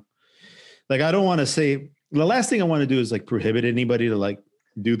 like, I don't want to say, the last thing I want to do is like prohibit anybody to like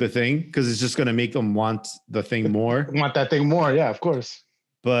do the thing, because it's just going to make them want the thing more. Want that thing more. Yeah, of course.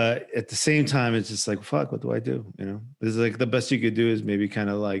 But at the same time, it's just like, fuck, what do I do? It's like the best you could do is maybe kind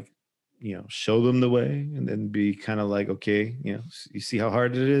of like, show them the way, and then be kind of like, okay, you see how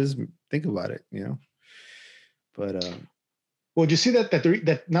hard it is, think about it, but well, do you see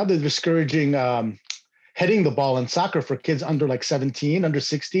that now they're discouraging heading the ball in soccer for kids under like 17, under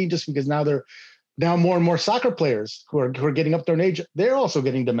 16, just because now more and more soccer players who are getting up there in age, they're also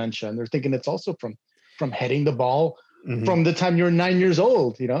getting dementia, and they're thinking it's also from heading the ball from the time you're 9 years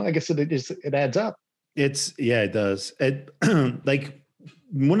old. I guess it adds up. It does. Like,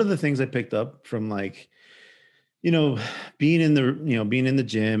 one of the things I picked up from like, being in the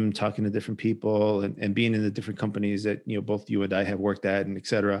gym, talking to different people, and being in the different companies that, both you and I have worked at, and et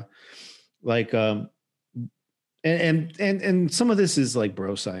cetera. Like, and some of this is like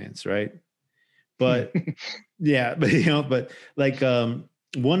bro science, right? But yeah, but like,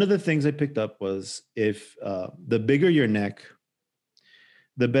 one of the things I picked up was if the bigger your neck,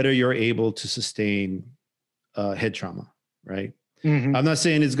 the better you're able to sustain head trauma, right? Mm-hmm. I'm not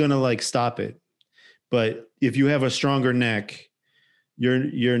saying it's going to like stop it, but if you have a stronger neck,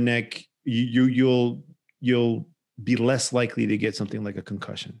 your neck, you'll be less likely to get something like a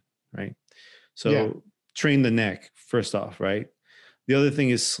concussion, right? So train the neck first off, right? The other thing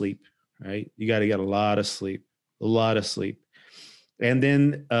is sleep, right? You got to get a lot of sleep. And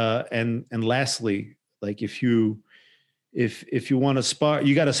then, and lastly, like if you want to spar,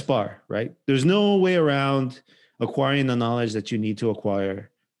 you got to spar, right? There's no way around acquiring the knowledge that you need to acquire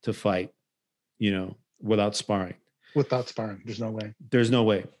to fight, without sparring. Without sparring, there's no way. There's no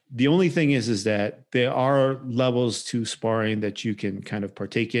way. The only thing is that there are levels to sparring that you can kind of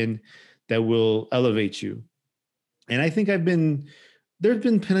partake in that will elevate you. And I think there've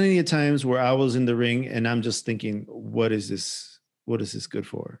been plenty of times where I was in the ring and I'm just thinking, what is this good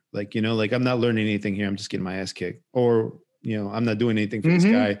for? Like, like I'm not learning anything here. I'm just getting my ass kicked, or, I'm not doing anything for this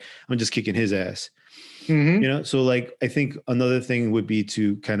guy. I'm just kicking his ass. So like, I think another thing would be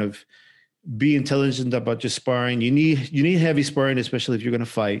to kind of be intelligent about your sparring. You need heavy sparring, especially if you're going to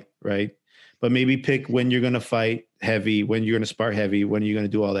fight, right? But maybe pick when you're going to fight heavy, when you're going to spar heavy, when you're going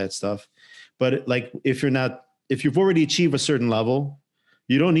to do all that stuff. But like, if you've already achieved a certain level,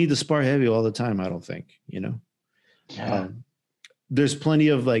 you don't need to spar heavy all the time. I don't think, Yeah. There's plenty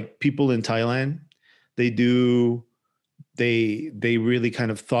of like people in Thailand. They really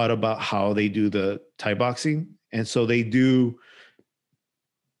kind of thought about how they do the Thai boxing. And so they do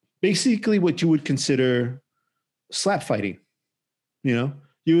basically what you would consider slap fighting. You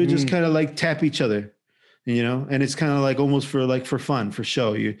would just kind of like tap each other, and it's kind of like almost for fun, for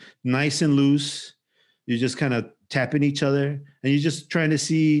show. You're nice and loose. You're just kind of tapping each other, and you're just trying to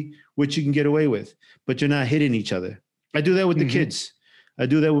see what you can get away with, but you're not hitting each other. I do that with the kids. I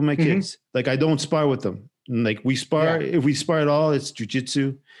do that with my kids. Like, I don't spar with them. And like we spar, if we spar at all, it's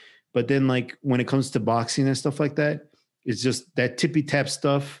jujitsu. But then like when it comes to boxing and stuff like that, it's just that tippy tap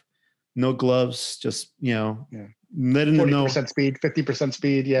stuff, no gloves, just, letting them know 40% speed, 50%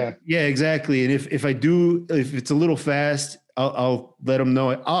 speed. Yeah. Yeah, exactly. And if it's a little fast, I'll let them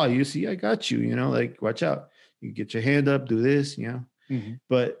know, oh, you see, I got you, like watch out. You get your hand up, do this, Mm-hmm.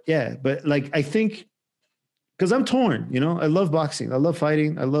 But like I think because I'm torn, I love boxing, I love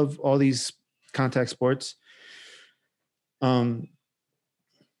fighting, I love all these contact sports. And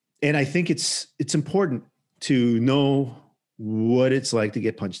I think it's important to know what it's like to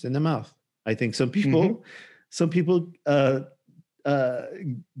get punched in the mouth. I think some people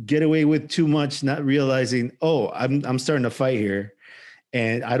get away with too much, not realizing, oh, I'm starting to fight here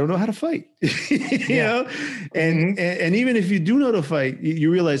and I don't know how to fight, you know? And even if you do know to fight,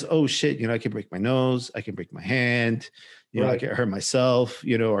 you realize, oh shit, I can break my nose, I can break my hand, I can hurt myself,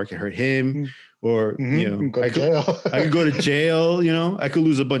 or I can hurt him, or, I could go to jail, I could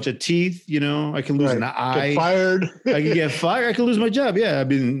lose a bunch of teeth, I can lose an eye. Get fired. I could get fired. I could lose my job. Yeah. I've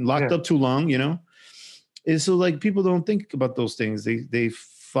been locked up too long, And so like people don't think about those things. They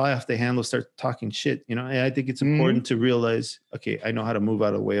fly off the handle, start talking shit, And I think it's important to realize, okay, I know how to move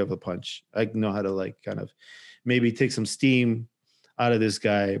out of the way of a punch. I know how to like kind of maybe take some steam out of this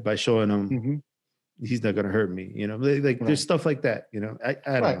guy by showing him he's not going to hurt me. There's stuff like that, I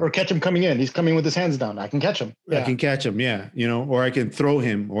don't know. Or catch him coming in. He's coming with his hands down. I can catch him. Yeah. I can catch him. Yeah. Or I can throw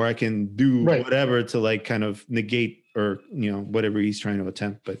him, or I can do whatever to like kind of negate or, whatever he's trying to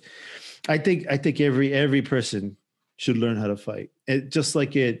attempt. But I think every person should learn how to fight.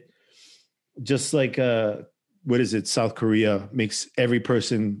 What is it? South Korea makes every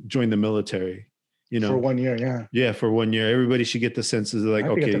person join the military, for 1 year. Yeah. Yeah. For 1 year, everybody should get the senses of like,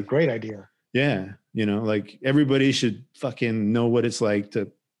 I think it's a great idea. Yeah. Like everybody should fucking know what it's like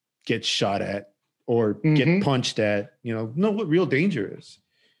to get shot at or get punched at, know what real danger is.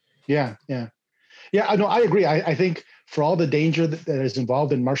 Yeah. Yeah. Yeah. I know. I agree. I think for all the danger that is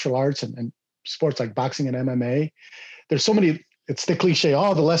involved in martial arts and sports like boxing and MMA, there's so many, it's the cliche,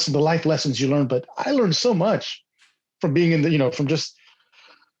 all the life lessons you learn, but I learned so much from being in the, from just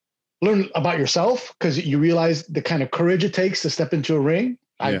learn about yourself, because you realize the kind of courage it takes to step into a ring.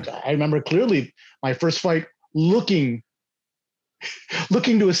 Yeah. I remember clearly my first fight looking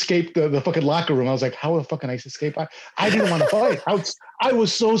to escape the fucking locker room. I was like, how the fuck can I escape? I didn't want to fight. I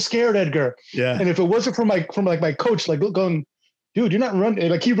was so scared, Edgar. Yeah. And if it wasn't from my coach, like going, dude, you're not running.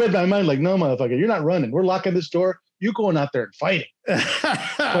 Like he read my mind, like, no, motherfucker, you're not running. We're locking this door. You're going out there and fighting.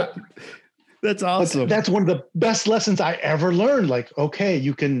 That's awesome. That's one of the best lessons I ever learned. Like, okay,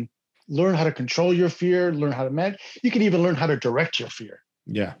 you can learn how to control your fear, learn how to manage. You can even learn how to direct your fear.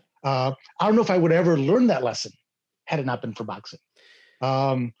 Yeah. I don't know if I would ever learn that lesson had it not been for boxing.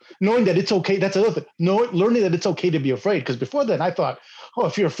 Knowing that it's okay. That's another thing. Learning that it's okay to be afraid. Because before then I thought, oh,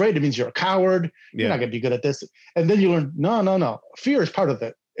 if you're afraid, it means you're a coward. Yeah. You're not going to be good at this. And then you learn, no. Fear is part of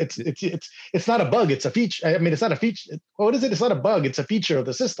it. It's not a bug. It's a feature. I mean, it's not a feature. What is it? It's not a bug. It's a feature of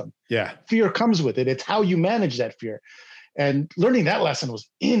the system. Yeah. Fear comes with it. It's how you manage that fear. And learning that lesson was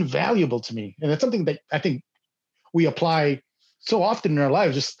invaluable to me. And it's something that I think we apply so often in our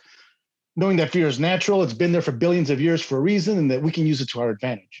lives, just knowing that fear is natural. It's been there for billions of years for a reason, and that we can use it to our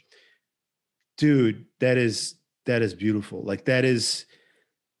advantage. Dude, that is beautiful. Like that is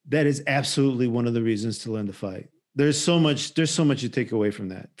absolutely one of the reasons to learn to fight. There's so much you take away from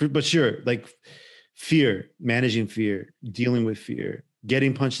that. But sure, like fear, managing fear, dealing with fear,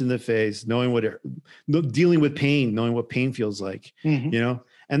 getting punched in the face, dealing with pain, knowing what pain feels like,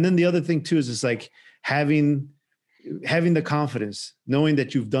 And then the other thing too is it's like having the confidence, knowing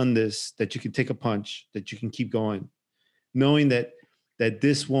that you've done this, that you can take a punch, that you can keep going, knowing that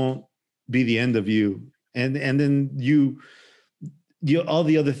this won't be the end of you. And then you all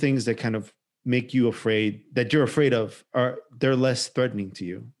the other things that kind of make you afraid, that you're afraid of, they're less threatening to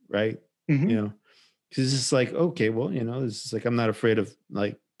you. Right. Because it's like, okay, well, this is like, I'm not afraid of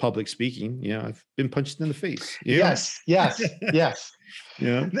like public speaking. I've been punched in the face. Yes. Yeah.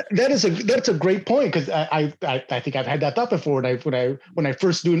 That's a great point, because I think I've had that thought before. When I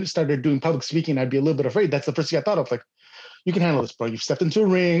first started doing public speaking, I'd be a little bit afraid. That's the first thing I thought of. Like, you can handle this, bro. You've stepped into a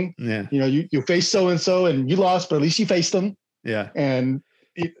ring. Yeah. You faced so and so, and you lost, but at least you faced them. Yeah. And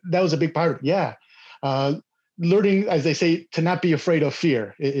that was a big part of it. Yeah. Learning, as they say, to not be afraid of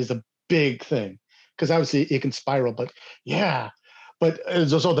fear is a big thing, because obviously it can spiral. But yeah. But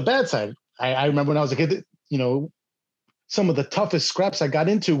there's also the bad side. I remember when I was a kid, some of the toughest scraps I got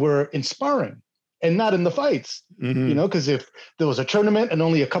into were in sparring and not in the fights, because if there was a tournament and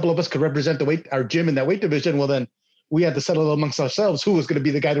only a couple of us could represent our gym in that weight division, well then, we had to settle amongst ourselves who was going to be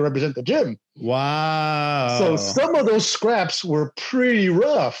the guy to represent the gym. Wow. So some of those scraps were pretty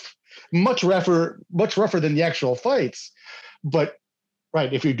rough, much rougher than the actual fights. But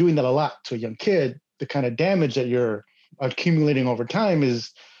right, if you're doing that a lot to a young kid, the kind of damage that you're accumulating over time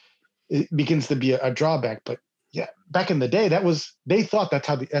it begins to be a drawback. But yeah, back in the day, they thought that's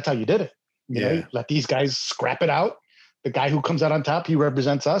how you did it. You know, let these guys scrap it out. The guy who comes out on top, he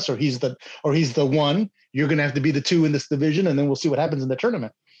represents us, or he's the one. You're gonna have to be the two in this division, and then we'll see what happens in the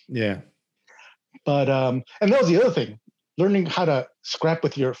tournament. Yeah. But and that was the other thing, learning how to scrap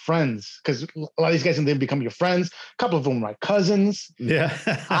with your friends, because a lot of these guys then become your friends. A couple of them were my cousins. Yeah.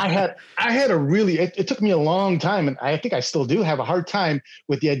 I had a really it took me a long time, and I think I still do have a hard time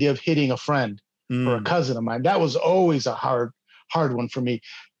with the idea of hitting a friend or a cousin of mine. That was always a hard one for me.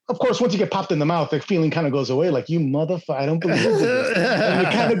 Of course, once you get popped in the mouth, the feeling kind of goes away. Like, you motherfucker, I don't believe it. And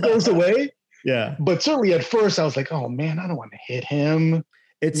it kind of goes away. Yeah. But certainly at first I was like, oh man, I don't want to hit him.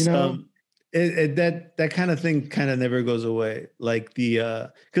 It's, that kind of thing kind of never goes away. Like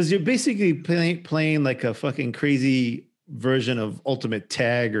because you're basically playing like a fucking crazy version of Ultimate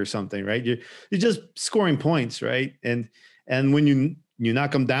Tag or something, right? You're just scoring points, right? And when you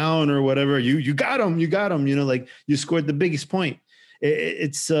knock them down or whatever, you got them, you know, like you scored the biggest point.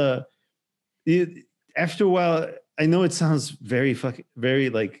 It's after a while, I know it sounds very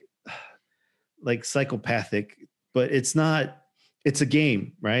like psychopathic, but it's not. It's a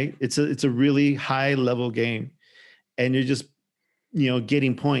game, right? It's a really high level game, and you're just, you know,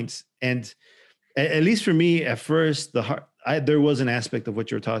 getting points. And at least for me, at first, there was an aspect of what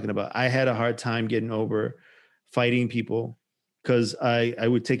you're talking about. I had a hard time getting over fighting people because I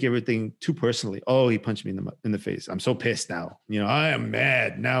would take everything too personally. Oh, he punched me in the face. I'm so pissed now. You know, I am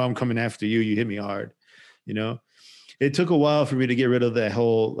mad. Now I'm coming after you. You hit me hard. You know, it took a while for me to get rid of that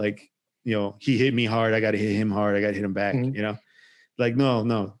whole, like, you know, he hit me hard, I got to hit him hard. I got to hit him back. Mm-hmm. You know, like,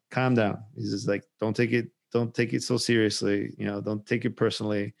 no, calm down. He's just like, don't take it so seriously. You know, don't take it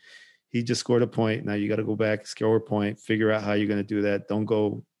personally. He just scored a point. Now you got to go back, score a point, figure out how you're going to do that. Don't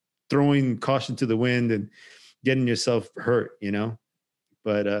go throwing caution to the wind and getting yourself hurt, you know?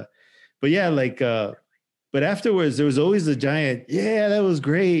 But yeah, like, but afterwards there was always the giant, yeah, that was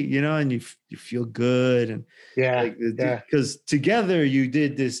great, you know, and you feel good. And because together you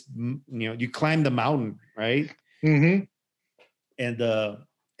did this, you know, you climbed the mountain, right? Mm-hmm. And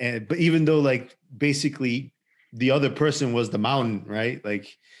but even though, like, basically the other person was the mountain, right?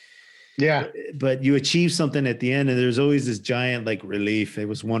 Like, yeah, but you achieved something at the end, and there's always this giant, like, relief. It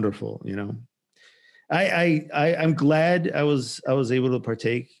was wonderful, you know. I'm glad I was able to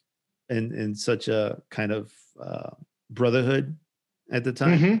partake in such a kind of brotherhood at the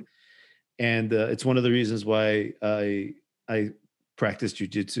time. Mm-hmm. And it's one of the reasons why I practice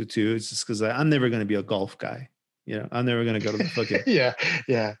jujitsu too. It's just because I'm never going to be a golf guy. You know, I'm never going to go to the fucking yeah.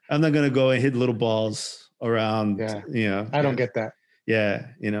 I'm not going to go and hit little balls around. Yeah. You know, I don't get that. Yeah,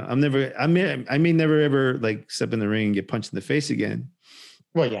 you know, I may never ever, like, step in the ring and get punched in the face again.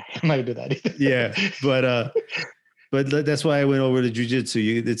 Well, yeah, I'm not gonna do that either. Yeah, but that's why I went over to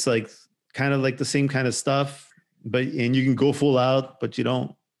jujitsu. It's like kind of like the same kind of stuff, and you can go full out, but you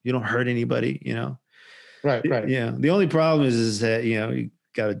don't hurt anybody, you know. Right. Yeah. The only problem is that, you know, you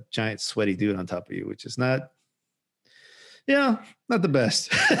got a giant sweaty dude on top of you, which is not the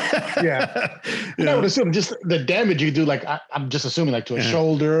best. Yeah. I would assume just the damage you do, like, I'm just assuming, like, to a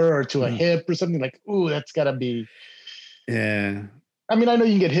shoulder or to a hip or something, like, ooh, that's gotta be. Yeah. I mean, I know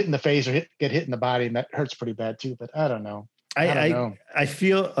you can get hit in the face or get hit in the body, and that hurts pretty bad too, but I don't know. I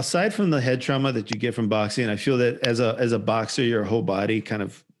feel, aside from the head trauma that you get from boxing, I feel that as a boxer, your whole body kind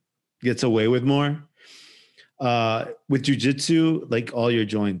of gets away with more. With jiu-jitsu, like, all your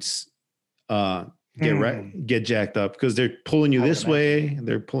joints get jacked up because they're pulling you this way,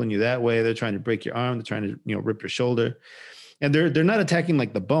 they're pulling you that way, they're trying to break your arm, they're trying to, you know, rip your shoulder, and they're not attacking,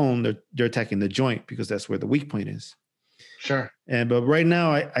 like, the bone, they're attacking the joint because that's where the weak point is. Sure. But right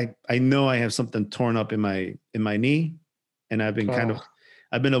now I know I have something torn up in my knee, and I've been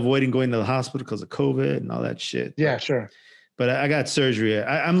I've been avoiding going to the hospital because of COVID and all that shit. Yeah, sure. But I got surgery.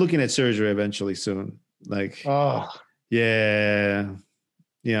 I'm looking at surgery eventually soon. Like, yeah.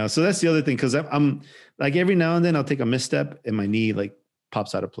 Yeah. So that's the other thing. Cause I'm like, every now and then I'll take a misstep and my knee, like,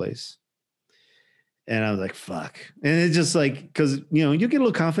 pops out of place. And I was like, fuck. And it's just like, cause, you know, you get a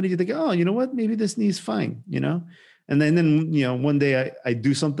little confident. You think, oh, you know what? Maybe this knee's fine, you know? And then, you know, one day I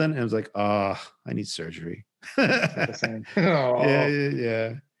do something and I was like, I need surgery. Yeah.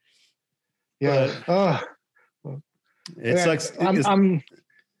 It sucks. I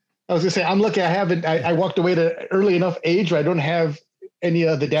was gonna say, I'm lucky I walked away at an early enough age where I don't have any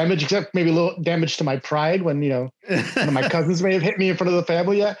of the damage, except maybe a little damage to my pride when, one of my cousins may have hit me in front of the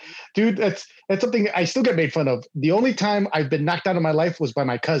family. Yeah, dude, that's something I still get made fun of. The only time I've been knocked down in my life was by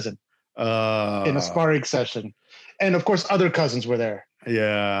my cousin in a sparring session. And of course, other cousins were there.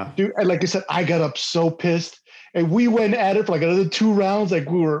 Yeah. Dude, and like I said, I got up so pissed. And we went at it for like another 2 rounds, like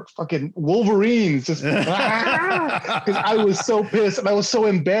we were fucking Wolverines, just because I was so pissed and I was so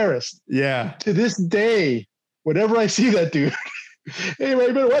embarrassed. Yeah. To this day, whenever I see that dude, hey man,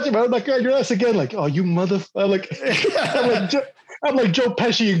 you better watch him. I'm like, your ass again. Like, oh, you motherfucker. I'm like Joe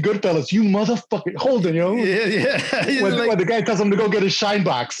Pesci in Goodfellas. You motherfucker. Holden, Yeah. When the guy tells him to go get his shine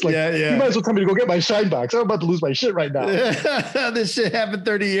box. Like, you might as well tell me to go get my shine box. I'm about to lose my shit right now. This shit happened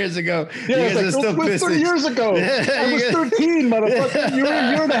 30 years ago. Yeah, it's like, it was 30 years ago. I was 13, motherfucker. You're a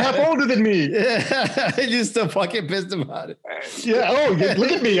year and a half older than me. Yeah, you're still fucking pissed about it. Yeah. Oh, yeah,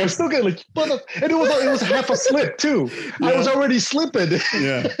 look at me. I'm still getting like, and it was half a slip too. Yeah. I was already slipping.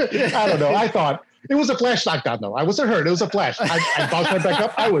 Yeah. I don't know. I thought. It was a flash knockdown, though. I wasn't hurt. It was a flash. I bounced right back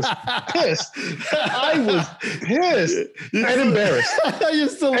up. I was pissed. And embarrassed. You're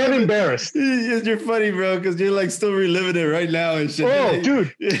still embarrassed. You're funny, bro, because you're like still reliving it right now and shit. Oh,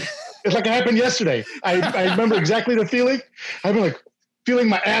 dude. It's like it happened yesterday. I remember exactly the feeling. I've been like feeling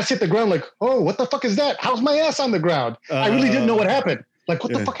my ass hit the ground like, oh, what the fuck is that? How's my ass on the ground? I really didn't know what happened. Like,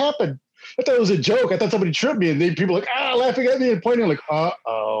 what the fuck happened? I thought it was a joke. I thought somebody tripped me, and people were like, laughing at me and pointing like,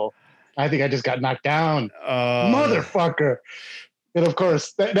 uh-oh. I think I just got knocked down. Motherfucker. And of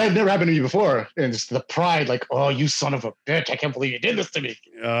course, that never happened to me before. And just the pride, like, oh, you son of a bitch. I can't believe you did this to me.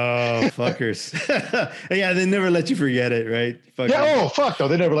 Oh, fuckers. Yeah, they never let you forget it, right? Fuck yeah, oh, fuck, no.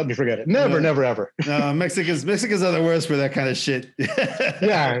 They never let me forget it. Never, ever. No, Mexicans are the worst for that kind of shit.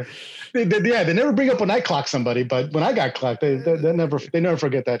 Yeah. They never bring up when I clock somebody, but when I got clocked, they never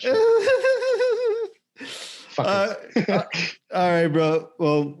forget that shit. All right, bro.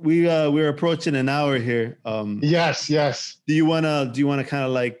 Well, we're approaching an hour here. Yes. Do you wanna kind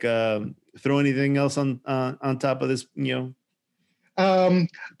of like throw anything else on top of this? I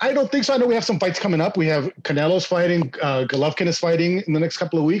don't think so. I know we have some fights coming up. We have Canelo's fighting. Golovkin is fighting in the next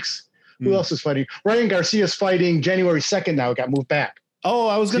couple of weeks. Who else is fighting? Ryan Garcia's fighting January 2nd. Now it got moved back. Oh,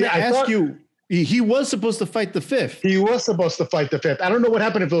 I was going to ask you. He was supposed to fight the 5th. He was supposed to fight the 5th. I don't know what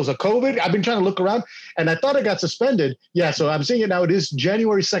happened, if it was a COVID. I've been trying to look around, and I thought it got suspended. Yeah, so I'm seeing it now. It is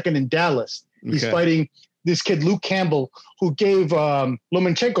January 2nd in Dallas. He's fighting this kid, Luke Campbell, who gave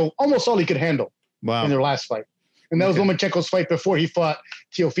Lomachenko almost all he could handle in their last fight. And that was Lomachenko's fight before he fought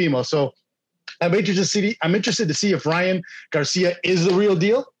Teofimo. So I'm interested to see if Ryan Garcia is the real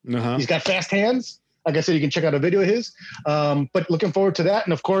deal. Uh-huh. He's got fast hands. Like I said, you can check out a video of his. But looking forward to that.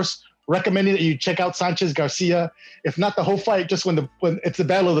 And, of course, recommending that you check out Sanchez Garcia, if not the whole fight, just when it's the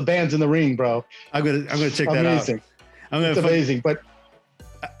battle of the bands in the ring, bro. I'm gonna check that out. It's amazing, but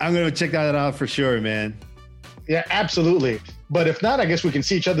I'm gonna check that out for sure, man. Yeah, absolutely. But if not, I guess we can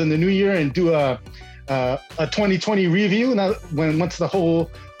see each other in the new year and do a 2020 review. Now, once the whole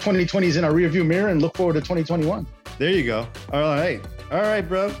 2020 is in our rearview mirror, and look forward to 2021. There you go. All right,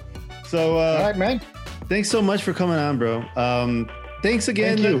 bro. So, all right, man. Thanks so much for coming on, bro. Thanks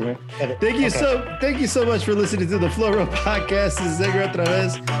again. Thank you so much for listening to the Flow Roll Podcast. This is Edgar otra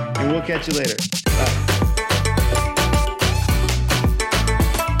vez, and we'll catch you later. Bye.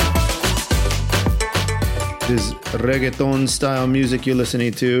 This reggaeton style music you're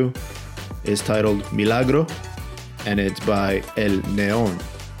listening to is titled Milagro, and it's by El Neon.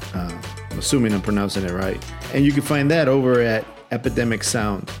 I'm assuming I'm pronouncing it right. And you can find that over at Epidemic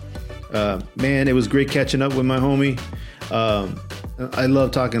Sound. Man, it was great catching up with my homie. I love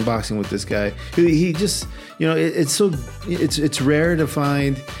talking boxing with this guy. He just, it's rare to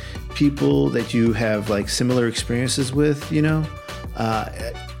find people that you have like similar experiences with,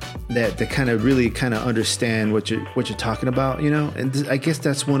 that kind of really kind of understand what you're talking about, And I guess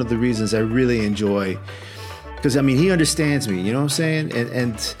that's one of the reasons I really enjoy, because I mean, he understands me, you know what I'm saying?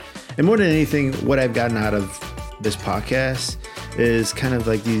 And more than anything, what I've gotten out of this podcast is kind of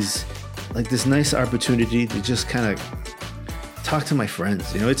like this nice opportunity to just kind of talk to my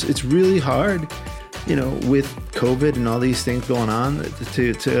friends. It's really hard, with COVID and all these things going on,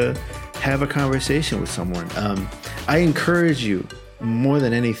 to have a conversation with someone. I encourage you more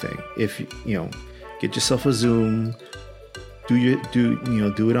than anything, if get yourself a Zoom, do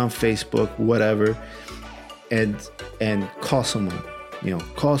it on Facebook, whatever, and call someone.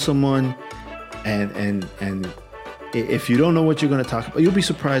 And if you don't know what you're going to talk about, you'll be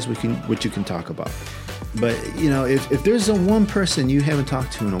surprised what you can talk about. But if there's one person you haven't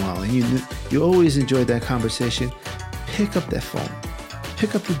talked to in a while, and you always enjoyed that conversation, pick up that phone,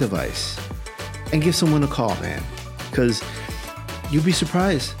 pick up the device, and give someone a call, man. Because you'll be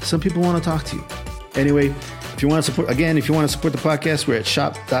surprised. Some people want to talk to you. Anyway, if you want to support the podcast, we're at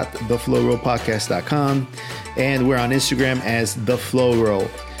shop.theflowrollpodcast.com, and we're on Instagram as The Flow Roll.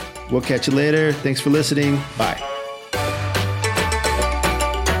 We'll catch you later. Thanks for listening. Bye.